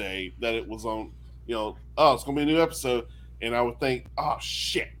Tuesday that it was on. It's going to be a new episode, and I would think, oh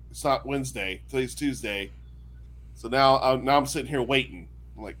shit, it's not Wednesday. Today's Tuesday. So now I'm sitting here waiting.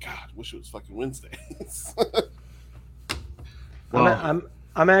 I'm like, God, I wish it was fucking Wednesday. Well,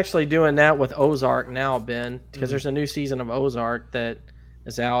 I'm actually doing that with Ozark now, Ben, because there's a new season of Ozark that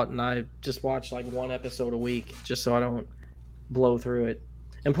is out, and I just watch like one episode a week just so I don't blow through it.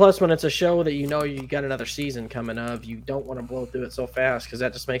 And plus, when it's a show that you got another season coming up, you don't want to blow through it so fast because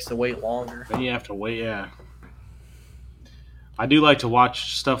that just makes the wait longer. Then you have to wait, yeah. I do like to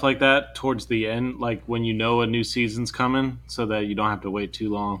watch stuff like that towards the end, like when you know a new season's coming, so that you don't have to wait too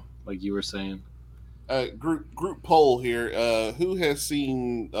long, like you were saying. Group poll here. Who has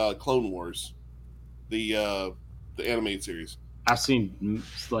seen Clone Wars, the animated series? I've seen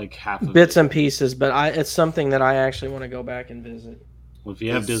like half of bits and pieces, but it's something that I actually want to go back and visit. Well, if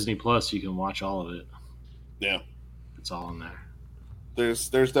you have Disney Plus, you can watch all of it. Yeah, it's all in there. There's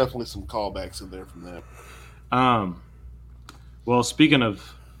definitely some callbacks in there from that. Well, speaking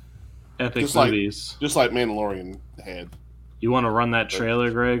of epic movies, just like Mandalorian had. You want to run that trailer,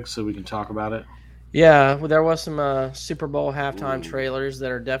 Greg, so we can talk about it? Yeah, well, there was some Super Bowl halftime trailers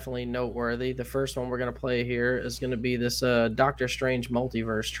that are definitely noteworthy. The first one we're going to play here is going to be this Doctor Strange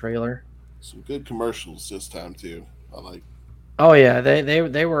Multiverse trailer. Some good commercials this time too. I like. Oh yeah,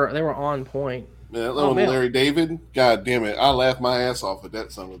 they were on point. Yeah, that one Larry David. God damn it, I laughed my ass off at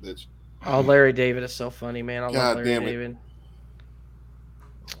that son of a bitch. Oh, Larry David is so funny, man. I love Larry David.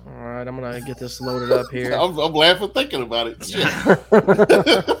 All right, right, I'm gonna get this loaded up here. I'm laughing thinking about it. Shit.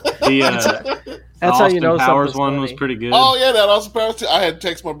 That's how you know Powers something's one funny. was pretty good. Oh yeah, that Austin Powers too. I had to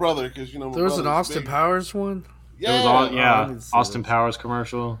text my brother because my There was an brother's Austin big. Powers one. Yeah, It was I didn't see Austin this. Powers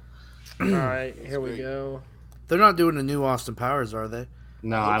commercial. All right, here we great. go. They're not doing a new Austin Powers, are they?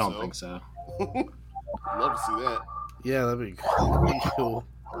 No, I I hope don't so. think so. I'd love to see that. Yeah, that'd be cool.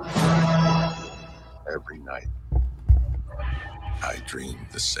 Every night, I dream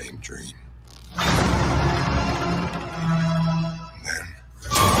the same dream.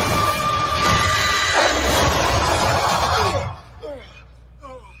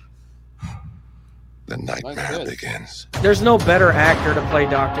 Then, the nightmare good. begins. There's no better actor to play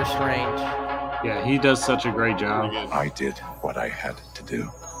Doctor Strange. Yeah, he does such a great job. Pretty good. I did what I had to do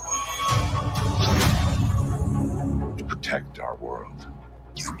to protect our world.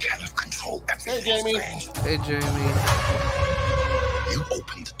 You cannot control everything. Hey, Jamie. Strange. Hey, Jamie. You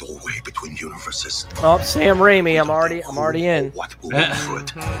opened the doorway between universes. Oh, Sam Raimi, I'm already in. What will go through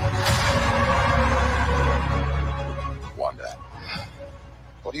it? Wanda,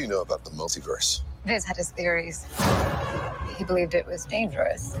 what do you know about the multiverse? Viz had his theories. He believed it was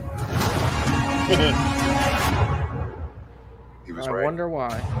dangerous. He was I right. wonder why.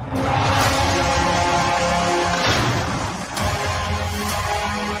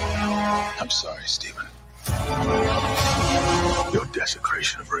 I'm sorry, Stephen. Your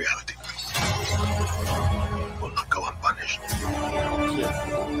desecration of reality will not go unpunished.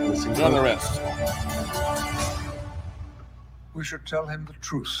 None the rest. We should tell him the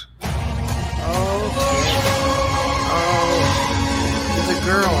truth. Oh, it's a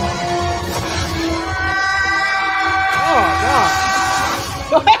girl.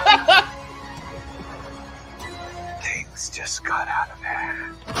 Oh Things just got out of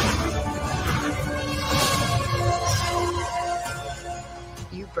hand.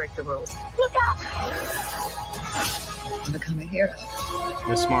 You break the rules. Look out! I become a hero.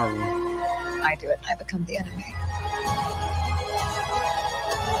 Miss Marvel. I do it. I become the enemy.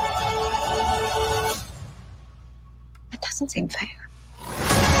 It doesn't seem fair.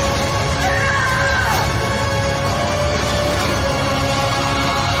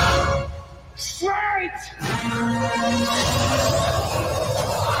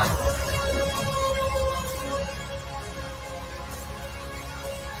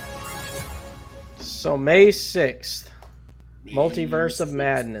 So May 6th, Multiverse of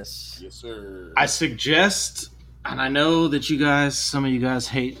Madness. Yes, sir. I suggest, and I know that some of you guys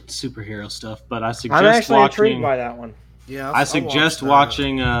hate superhero stuff, but I suggest I'm actually intrigued watching. by that one. Yeah, I suggest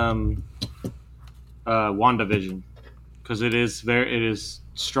watching WandaVision because it is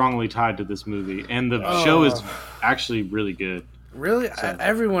strongly tied to this movie, and the show is actually really good. Really, So-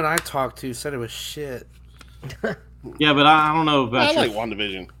 everyone I talked to said it was shit. Yeah, but I don't know about I like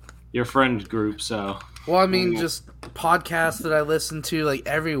WandaVision. your friend group, so Well, I mean, just podcasts that I listened to, like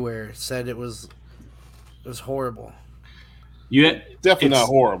everywhere, said it was horrible. Definitely not it's-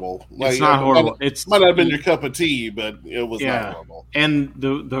 horrible. It's not horrible. It's Might not have been your cup of tea, but it was Yeah. not horrible. And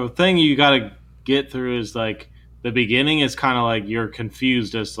the thing you got to get through is like the beginning is kind of like you're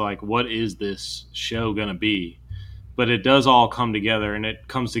confused as to like what is this show gonna be, but it does all come together and it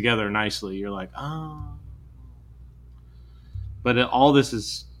comes together nicely. You're like, oh, but all this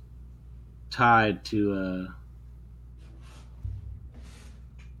is tied to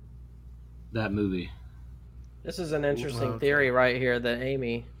that movie. This is an interesting Okay. theory right here that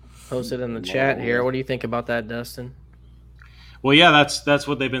Amy posted in the chat here. What do you think about that, Dustin? Well, yeah, that's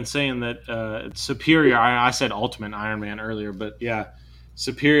what they've been saying that Superior. I said Ultimate Iron Man earlier, but yeah,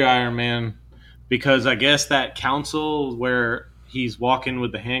 Superior Iron Man, because I guess that council where he's walking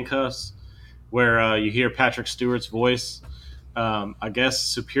with the handcuffs, where you hear Patrick Stewart's voice. I guess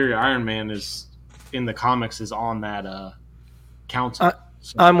Superior Iron Man is in the comics is on that council.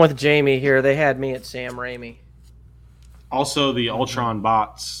 I'm with Jamie here. They had me at Sam Raimi. Also, the Ultron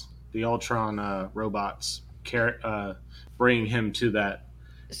bots, the Ultron robots, bringing him to that.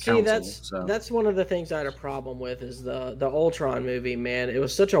 See, council, that's one of the things I had a problem with is the Ultron movie. Man, it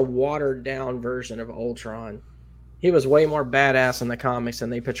was such a watered down version of Ultron. He was way more badass in the comics than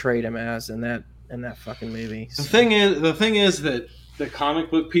they portrayed him as in that fucking movie. The thing is that the comic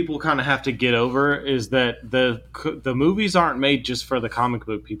book people kind of have to get over is that the movies aren't made just for the comic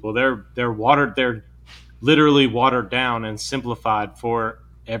book people. They're literally watered down and simplified for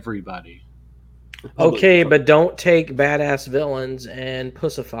everybody. Okay, but don't take badass villains and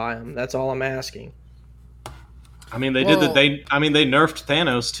pussify them. That's all I'm asking. I mean, they Well- they nerfed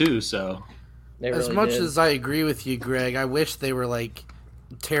Thanos too, so They As really much did. as I agree with you, Greg, I wish they were like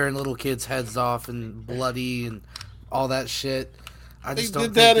tearing little kids' heads off and bloody and all that shit. I They just don't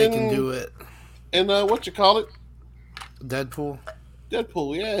did think that they in- can do it. And what you call it? Deadpool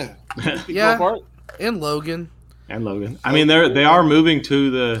Deadpool, yeah. Yeah. Apart. and Logan. And Logan. I mean, they are moving to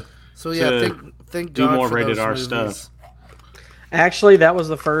the. So yeah, To thank do God more for rated those R movies. stuff. Actually, that was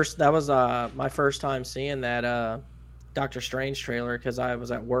my first time seeing that Doctor Strange trailer because I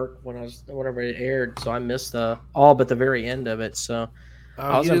was at work whenever it aired, so I missed all but the very end of it. So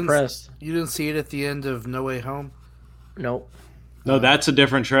I was you didn't- impressed. You didn't see it at the end of No Way Home? Nope. No, that's a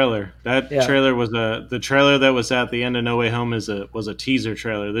different trailer. That Yeah. trailer was the trailer that was at the end of No Way Home was a teaser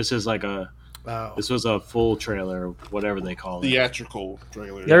trailer. This is like this was a full trailer, whatever they call it. Theatrical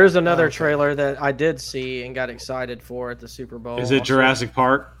trailer. There is another Okay. trailer that I did see and got excited for at the Super Bowl. Is it Jurassic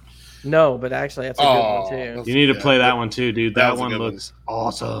Park? No, but actually that's a good one too. that's- You need to yeah, play that one too, dude. that That was a one good one. looks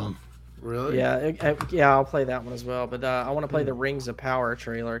awesome. Really? Yeah, I'll play that one as well. But I want to play the Rings of Power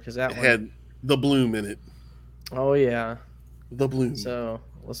trailer because that It one. had the bloom in it. Oh yeah. The bloom. So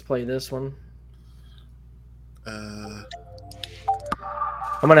let's play this one. Uh,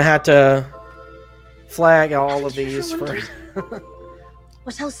 I'm gonna have to flag all of these for.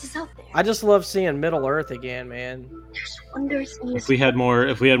 What else is out there? I just love seeing Middle Earth again, man. There's wonders in If this. we had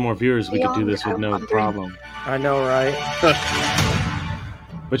more viewers, we could do this with no problem. I know, right?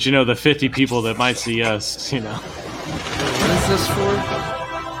 But the 50 people that might see us, What is this for?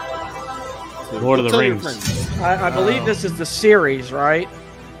 Lord of the tell your Rings. friends. I believe this is the series, right?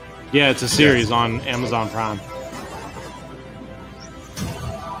 Yeah, it's a series on Amazon Prime.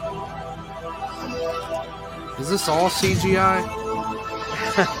 Is this all CGI?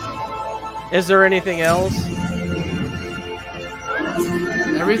 Is there anything else?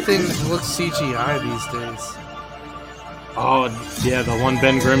 Everything looks CGI these days. Oh yeah, the one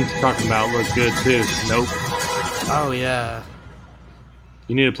Ben Grimm's talking about looks good too. Nope. Oh yeah.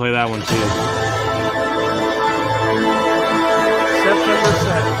 You need to play that one too. September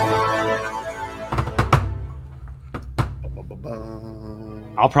 2nd.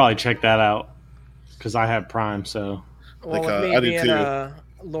 I'll probably check that out because I have Prime. So Well, Like, with I me do being too. a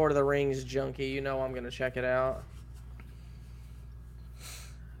Lord of the Rings junkie, I'm going to check it out.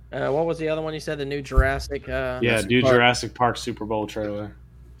 What was the other one you said? The new Jurassic? yeah, do Park. Jurassic Park Super Bowl trailer.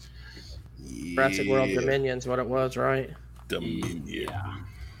 Jurassic World Yeah. Dominion's what it was, right? Dominion. Yeah.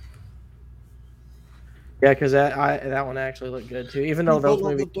 Yeah, because that one actually looked good too. Even though those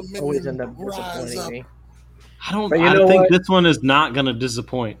People of the movies always end up Dominion, rise disappointing me. But you I know think what? this one is not going to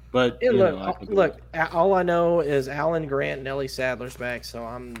disappoint. But Yeah, I think look. All I know is Alan Grant and Ellie Sadler's back, so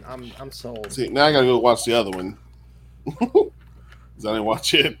I'm sold. See, now I gotta go watch the other one. 'Cause I didn't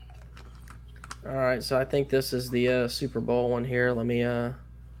watch it. All right, so I think this is the Super Bowl one here. Let me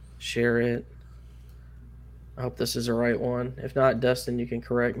share it. I hope this is the right one. If not, Dustin, you can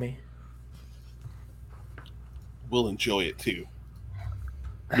correct me. We'll enjoy it too.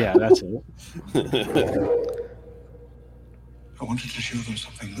 yeah, that's it. I wanted to show them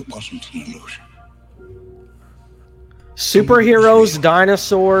something that wasn't an illusion. Superheroes,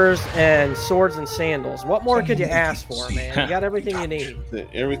 dinosaurs, and swords and sandals. What more could you ask for, man? You got everything you need.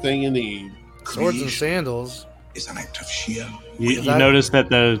 Everything you need. Swords and Creation sandals. is an act of sheer You that- notice that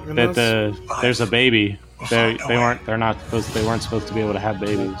There's there's a baby. They weren't supposed to be able to have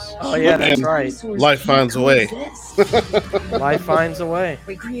babies. Oh yeah, that's And- right. Life finds a way. Life finds a way.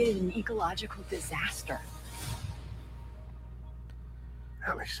 We created an ecological disaster.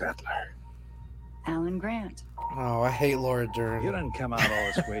 Ellie Sadler. Alan Grant. Oh, I hate Laura Dern. You didn't come out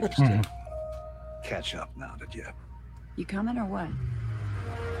all this way just to catch up now, did you? You coming or what?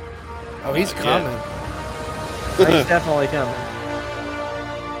 Oh, he's coming. He's definitely coming.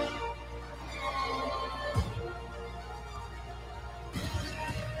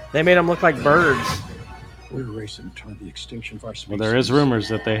 They made them look like birds. We're racing toward the extinction of our species. Well, there is rumors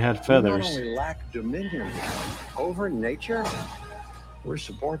that they had We feathers. not only lack dominion over nature, we're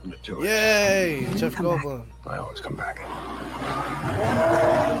subordinate to it. Yay! Jeff Come back. Goldblum. I always come back.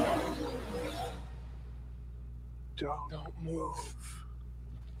 Don't move.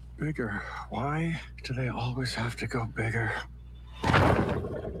 Bigger. Why do they always have to go bigger?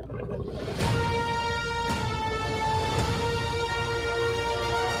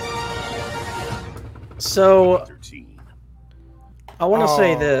 So 13. I want to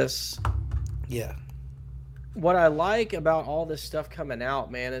say Oh. this. Yeah. What I like about all this stuff coming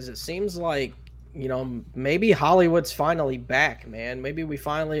out, man, is it seems like, maybe Hollywood's finally back, man. Maybe we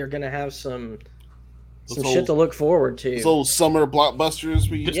finally are going to have some Those shit to old- look forward to. Those old summer blockbusters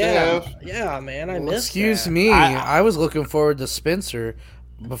we used to have. Yeah, man, I Well, miss excuse that. me. I was looking forward to Spencer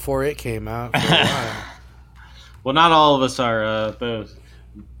before it came out for a while. Well, not all of us are.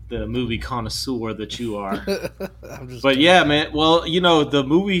 the movie connoisseur that you are. I'm just But kidding. yeah, man. Well,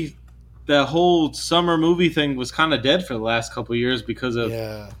 the whole summer movie thing was kind of dead for the last couple of years because of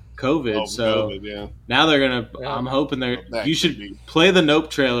Yeah. COVID. Oh, so COVID, yeah. now they're gonna. Yeah. I'm hoping they're. That You could should be. play the Nope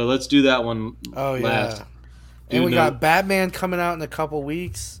trailer. Let's do that one. Oh last. yeah. Do And we Nope. got Batman coming out in a couple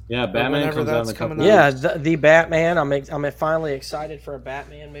weeks. Yeah, Or Batman whenever comes out in that's a couple. coming Yeah, out. the Batman. I'm finally excited for a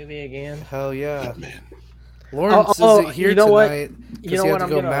Batman movie again. Hell yeah. Man. Lawrence Oh, isn't here you know what? tonight You because know he had what? to I'm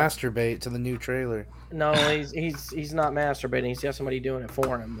go gonna. masturbate to the new trailer. No, he's not masturbating. He's got somebody doing it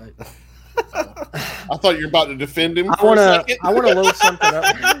for him. But I thought you were about to defend him I for a second. wanna load something up.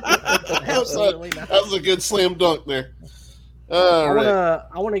 That Absolutely not. was a good slam dunk there. All right.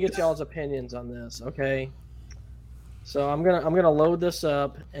 I wanna get y'all's opinions on this. Okay. So I'm gonna load this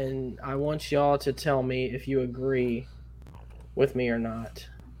up, and I want y'all to tell me if you agree with me or not.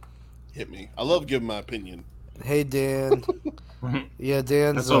 Hit me. I love giving my opinion. Hey Dan. Yeah,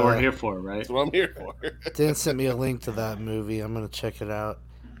 Dan's That's what we're here for, right? That's what I'm here for. Dan sent me a link to that movie. I'm gonna check it out.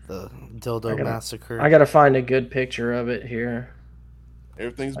 The Dildo Massacre. I gotta find a good picture of it here.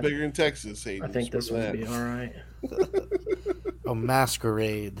 Everything's bigger in Texas. Hayden. I think this would be all right. Oh,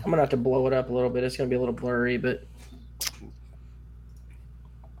 Masquerade. I'm gonna have to blow it up a little bit. It's gonna be a little blurry, but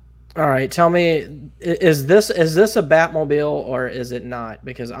all right. Tell me, is this a Batmobile or is it not?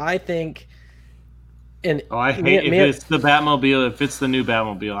 Because I think, and Oh, I hate if it's the Batmobile. If it's the new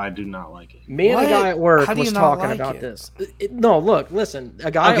Batmobile, I do not like it. me and What? a guy at work How do you was not talking like about it? this. No, look, listen.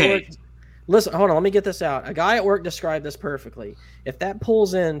 A guy Okay. at work. Listen, hold on. Let me get this out. A guy at work described this perfectly. If that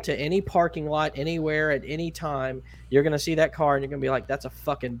pulls into any parking lot anywhere at any time, you're gonna see that car and you're gonna be like, "That's a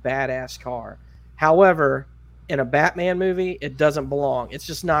fucking badass car." However, in a Batman movie, it doesn't belong. It's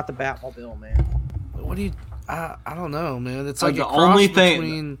just not the Batmobile, man. What do you? I don't know, man. It's Like like the a cross only thing-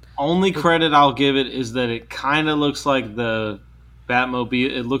 between. Only credit I'll give it is that it kind of looks like the Batmobile.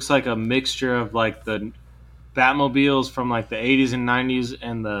 It looks like a mixture of like the Batmobiles from like the 80s and 90s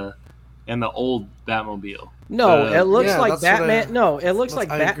and the old Batmobile. No, The- it looks Yeah, like that's what Batman. No, it looks like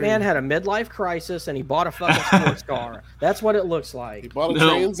I Batman agree. had a midlife crisis and he bought a fucking sports car. That's what it looks He like. bought a No.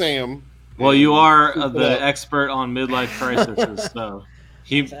 Trans Am. Well, you are Soup it the up. expert on midlife crises, so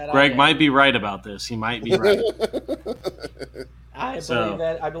That I Greg am. might be right about this. He might be right.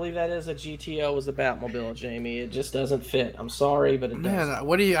 So- I believe that is a GTO was a Batmobile, Jamie. It just doesn't fit. I'm sorry, but it does. Man,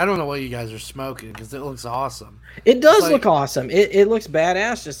 what do you? I don't know what you guys are smoking because it looks awesome. It does it's like- look awesome. It looks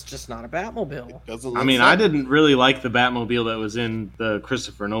badass. Just not a Batmobile. Doesn't I look mean, I sexy. didn't really like the Batmobile that was in the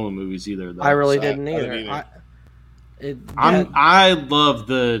Christopher Nolan movies either. Though. I really so didn't I either. didn't either.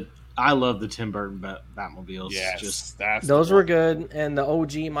 I love the Tim Burton Batmobiles. Yes, Just that's those the were one. good, and the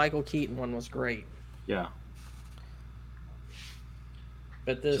OG Michael Keaton one was great. yeah.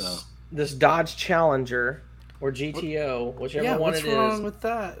 But So. this Dodge Challenger or GTO, whichever Yeah, one what's it wrong is, with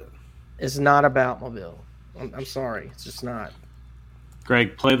that? is not a Batmobile. I'm sorry, it's just not.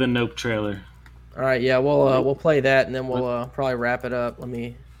 Greg, play the Nope trailer. All right, yeah, we'll play that, and then we'll probably wrap it up. Let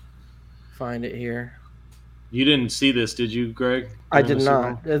me find it here. You didn't see this, did you, Greg? I During did the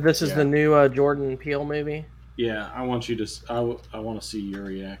not. Super Bowl? This is Yeah. the new Jordan Peele movie. Yeah, I want you to. I want to see your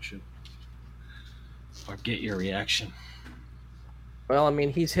reaction, or get your reaction. Well, I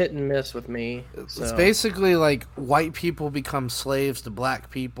mean, he's hit and miss with me. It's so- basically like white people become slaves to black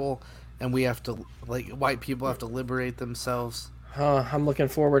people, and we have to white people have to liberate themselves. I'm looking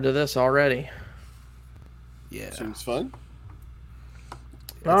forward to this already. Yeah, Seems fun.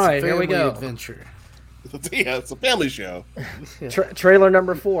 All right, It's a here we family go. Adventure. Yeah, it's a family show. Trailer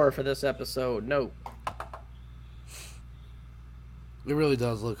number 4 for this episode. Nope. It really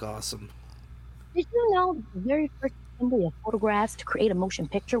does look awesome. Did you know that the very first assembly of photographs to create a motion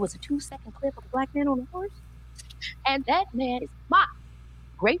picture was a 2-second clip of a black man on a horse? And that man is my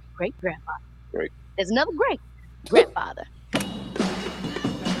great-great-grandfather. Great. There's another great-grandfather.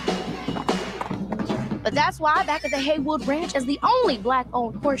 But that's why back at the Haywood Ranch, as the only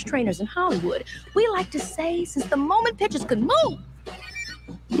black-owned horse trainers in Hollywood, we like to say since the moment pictures could move,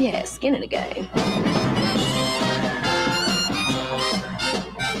 yeah, skin in the game.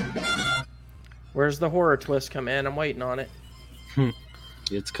 Where's the horror twist come in? I'm waiting on it.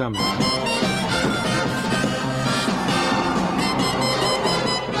 It's coming.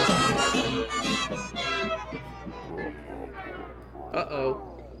 Uh-oh.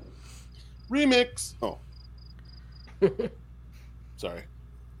 Remix. Oh. Sorry.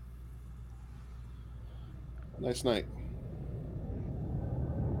 Nice night.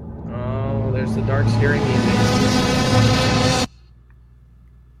 Oh, there's the dark, scary music.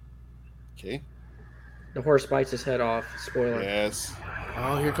 Okay. The horse bites his head off. Spoiler. Yes.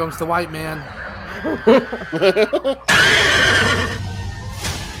 Oh, here comes the white man.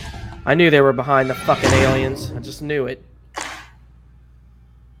 I knew they were behind the fucking aliens. I just knew it.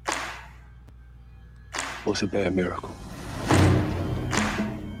 What's a bad miracle?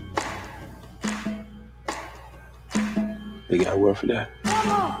 They got a word for that.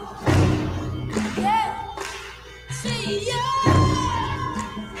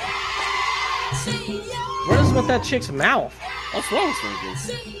 What is with that chick's mouth? That's what I was thinking.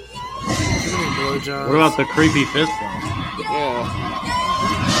 What about the creepy fist bump?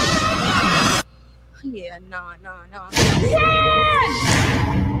 Yeah. Yeah, no.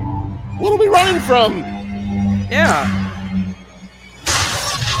 What are we running from? Yeah.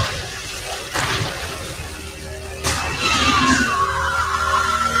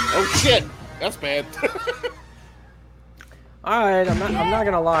 Oh shit, that's bad. All right, I'm not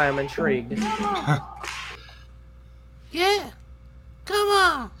gonna lie, I'm intrigued. Yeah. Come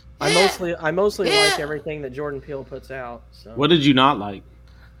on. I mostly like everything that Jordan Peele puts out. So. What did you not like?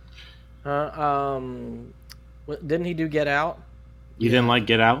 Didn't he do Get Out? You didn't like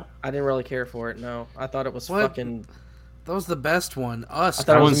Get Out? I didn't really care for it. No, I thought it was What? fucking. That was the best one. Us. I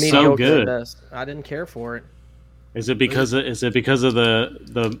thought it was one's so mediocre good. at best. I didn't care for it. Is it because of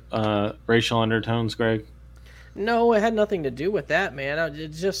the racial undertones, Greg? No, it had nothing to do with that, man. It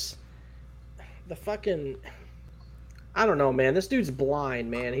just the fucking. I don't know, man. This dude's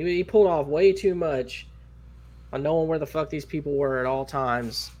blind, man. He pulled off way too much on knowing where the fuck these people were at all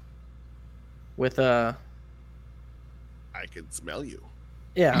times. With I can smell you.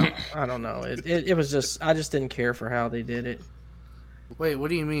 yeah, I don't know. It was just I just didn't care for how they did it. Wait, what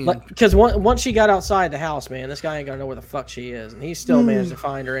do you mean? Because once she got outside the house, man, this guy ain't gonna know where the fuck she is, and he still managed to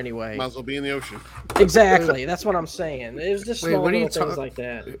find her anyway. Might as well be in the ocean. Exactly, that's what I'm saying. It was just Wait, small what are you little things like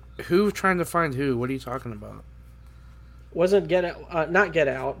that. Who trying to find who? What are you talking about? Wasn't Get Out? Not Get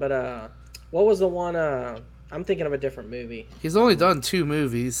Out, but what was the one? I'm thinking of a different movie. He's only done 2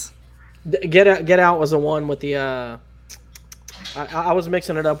 movies. Get Out was the one with the. I was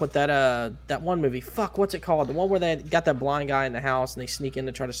mixing it up with that one movie. Fuck, what's it called? The one where they got that blind guy in the house and they sneak in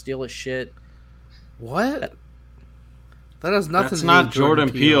to try to steal his shit. What? That has nothing That's to do not with Jordan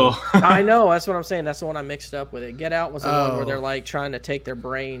Peele. I know, that's what I'm saying. That's the one I mixed up with it. Get Out was the one where Oh. they're like trying to take their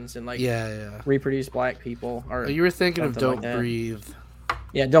brains and like Yeah. reproduce black people. Or Oh, you were thinking of something Don't like that. Breathe.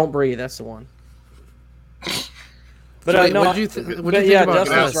 Yeah, Don't Breathe. That's the one. But Wait, no, what'd you think but about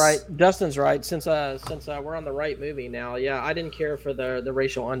Dustin's Us? right. Dustin's right. Since we're on the right movie now, yeah, I didn't care for the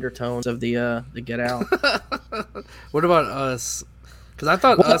racial undertones of the Get Out. What about Us? Because I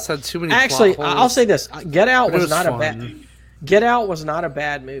thought Us had too many. Actually, plot I'll holes, say this: Get Out but it was not fun. a bad. Get Out was not a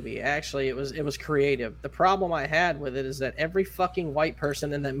bad movie. Actually, it was creative. The problem I had with it is that every fucking white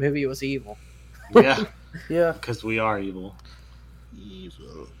person in that movie was evil. Yeah, Yeah. because we are evil.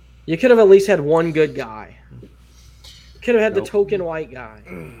 Evil. You could have at least had one good guy. Could have had Nope. the token white guy.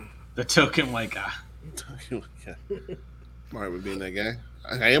 The token white guy. Alright with being that guy.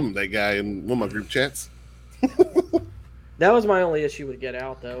 I am that guy in one of my group chats. That was my only issue with Get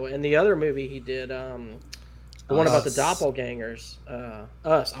Out, though. And the other movie he did, the one about the Us. doppelgangers,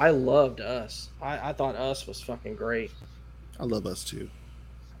 Us. I loved Us. I thought Us was fucking great. I love us too.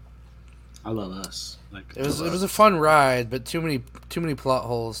 I love Us. Like It was a fun ride, but too many plot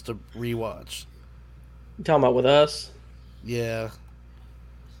holes to rewatch. You talking about with Us? Yeah.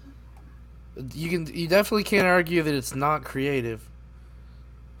 You definitely can't argue that it's not creative.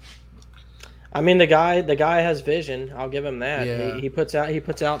 I mean, the guy has vision. I'll give him that. Yeah. He puts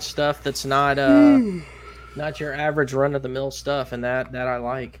out stuff that's not not your average run of the mill stuff, and that I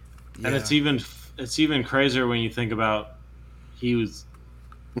like. And it's even crazier when you think about he was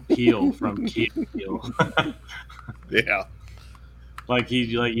Peele from Key and Peele. Yeah. Like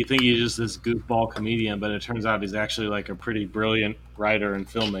you think he's just this goofball comedian, but it turns out he's actually like a pretty brilliant writer and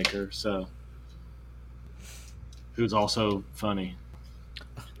filmmaker. So, who's also funny.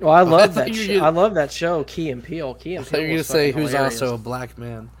 Well, I love thought that. you were I love that show, Key and Peele. Key I and thought you Peele were gonna was say fucking who's hilarious. also a black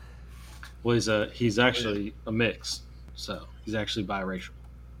man. Well, he's actually a mix, so he's actually biracial.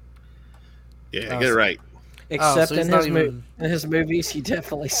 Yeah, get it right. Except so he's in not his even- in his movies, he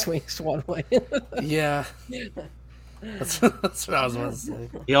definitely swings one way. Yeah. That's what I was about to say.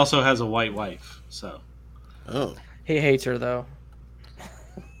 He also has a white wife, so Oh. He hates her though.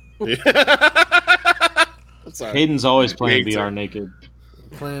 Sorry. Hayden's always playing Hates VR her. naked.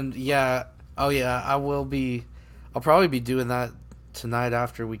 Planned, yeah. Oh yeah, I will be. I'll probably be doing that tonight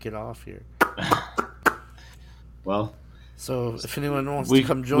after we get off here. Well, So if anyone wants We- to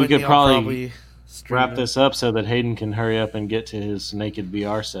come we join could me, probably I'll probably stream wrap it. this up so that Hayden can hurry up and get to his naked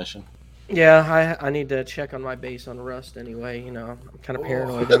VR session. Yeah, I need to check on my base on Rust anyway. You know, I'm kind of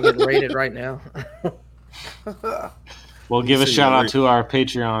paranoid. I'm getting raided right now. We'll give a See, shout out Rick. to our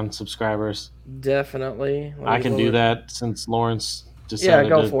Patreon subscribers. Definitely. Let I me can do lower- that since Lawrence decided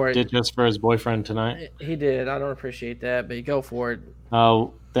go to for it. ditch us for his boyfriend tonight. He did. I don't appreciate that, but you go for it.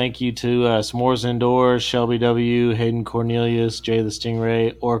 Thank you to S'mores Indoors, Shelby W, Hayden Cornelius, Jay the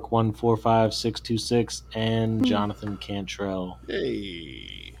Stingray, Orc 145626, and Jonathan Cantrell.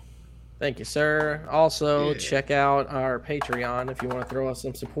 Hey. Thank you, sir. Also, Yeah. check out our Patreon if you want to throw us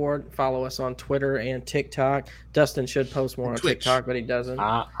some support. Follow us on Twitter and TikTok. Dustin should post more on Twitch. TikTok, but he doesn't.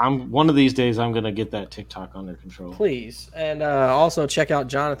 I'm one of these days. I'm gonna get that TikTok under control. Please. And also check out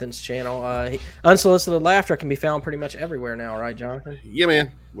Jonathan's channel. Unsolicited Laughter can be found pretty much everywhere now, right, Jonathan? Yeah,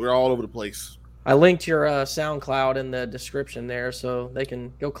 man. We're all over the place. I linked your SoundCloud in the description there, so they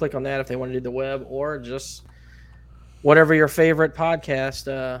can go click on that if they want to do the web or just whatever your favorite podcast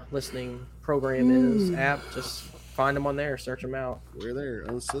listening program is, app. Just find them on there, search them out. We're there.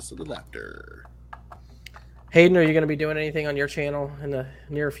 Unsolicited laughter. Hayden, are you going to be doing anything on your channel in the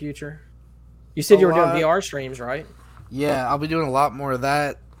near future? You said you were doing VR streams, right? Yeah, I'll be doing a lot more of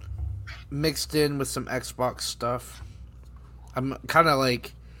that, mixed in with some Xbox stuff. I'm kind of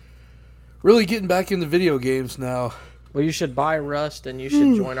like really getting back into video games now. Well, you should buy Rust and you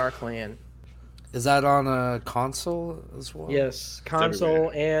should join our clan. Is that on a console as well? Yes, console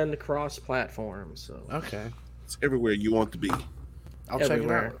and cross-platform. So Okay. It's everywhere you want to be. I'll check it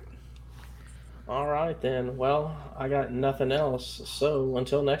Everywhere. out. All right, then. Well, I got nothing else. So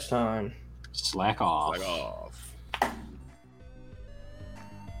until next time. Slack off. Like off.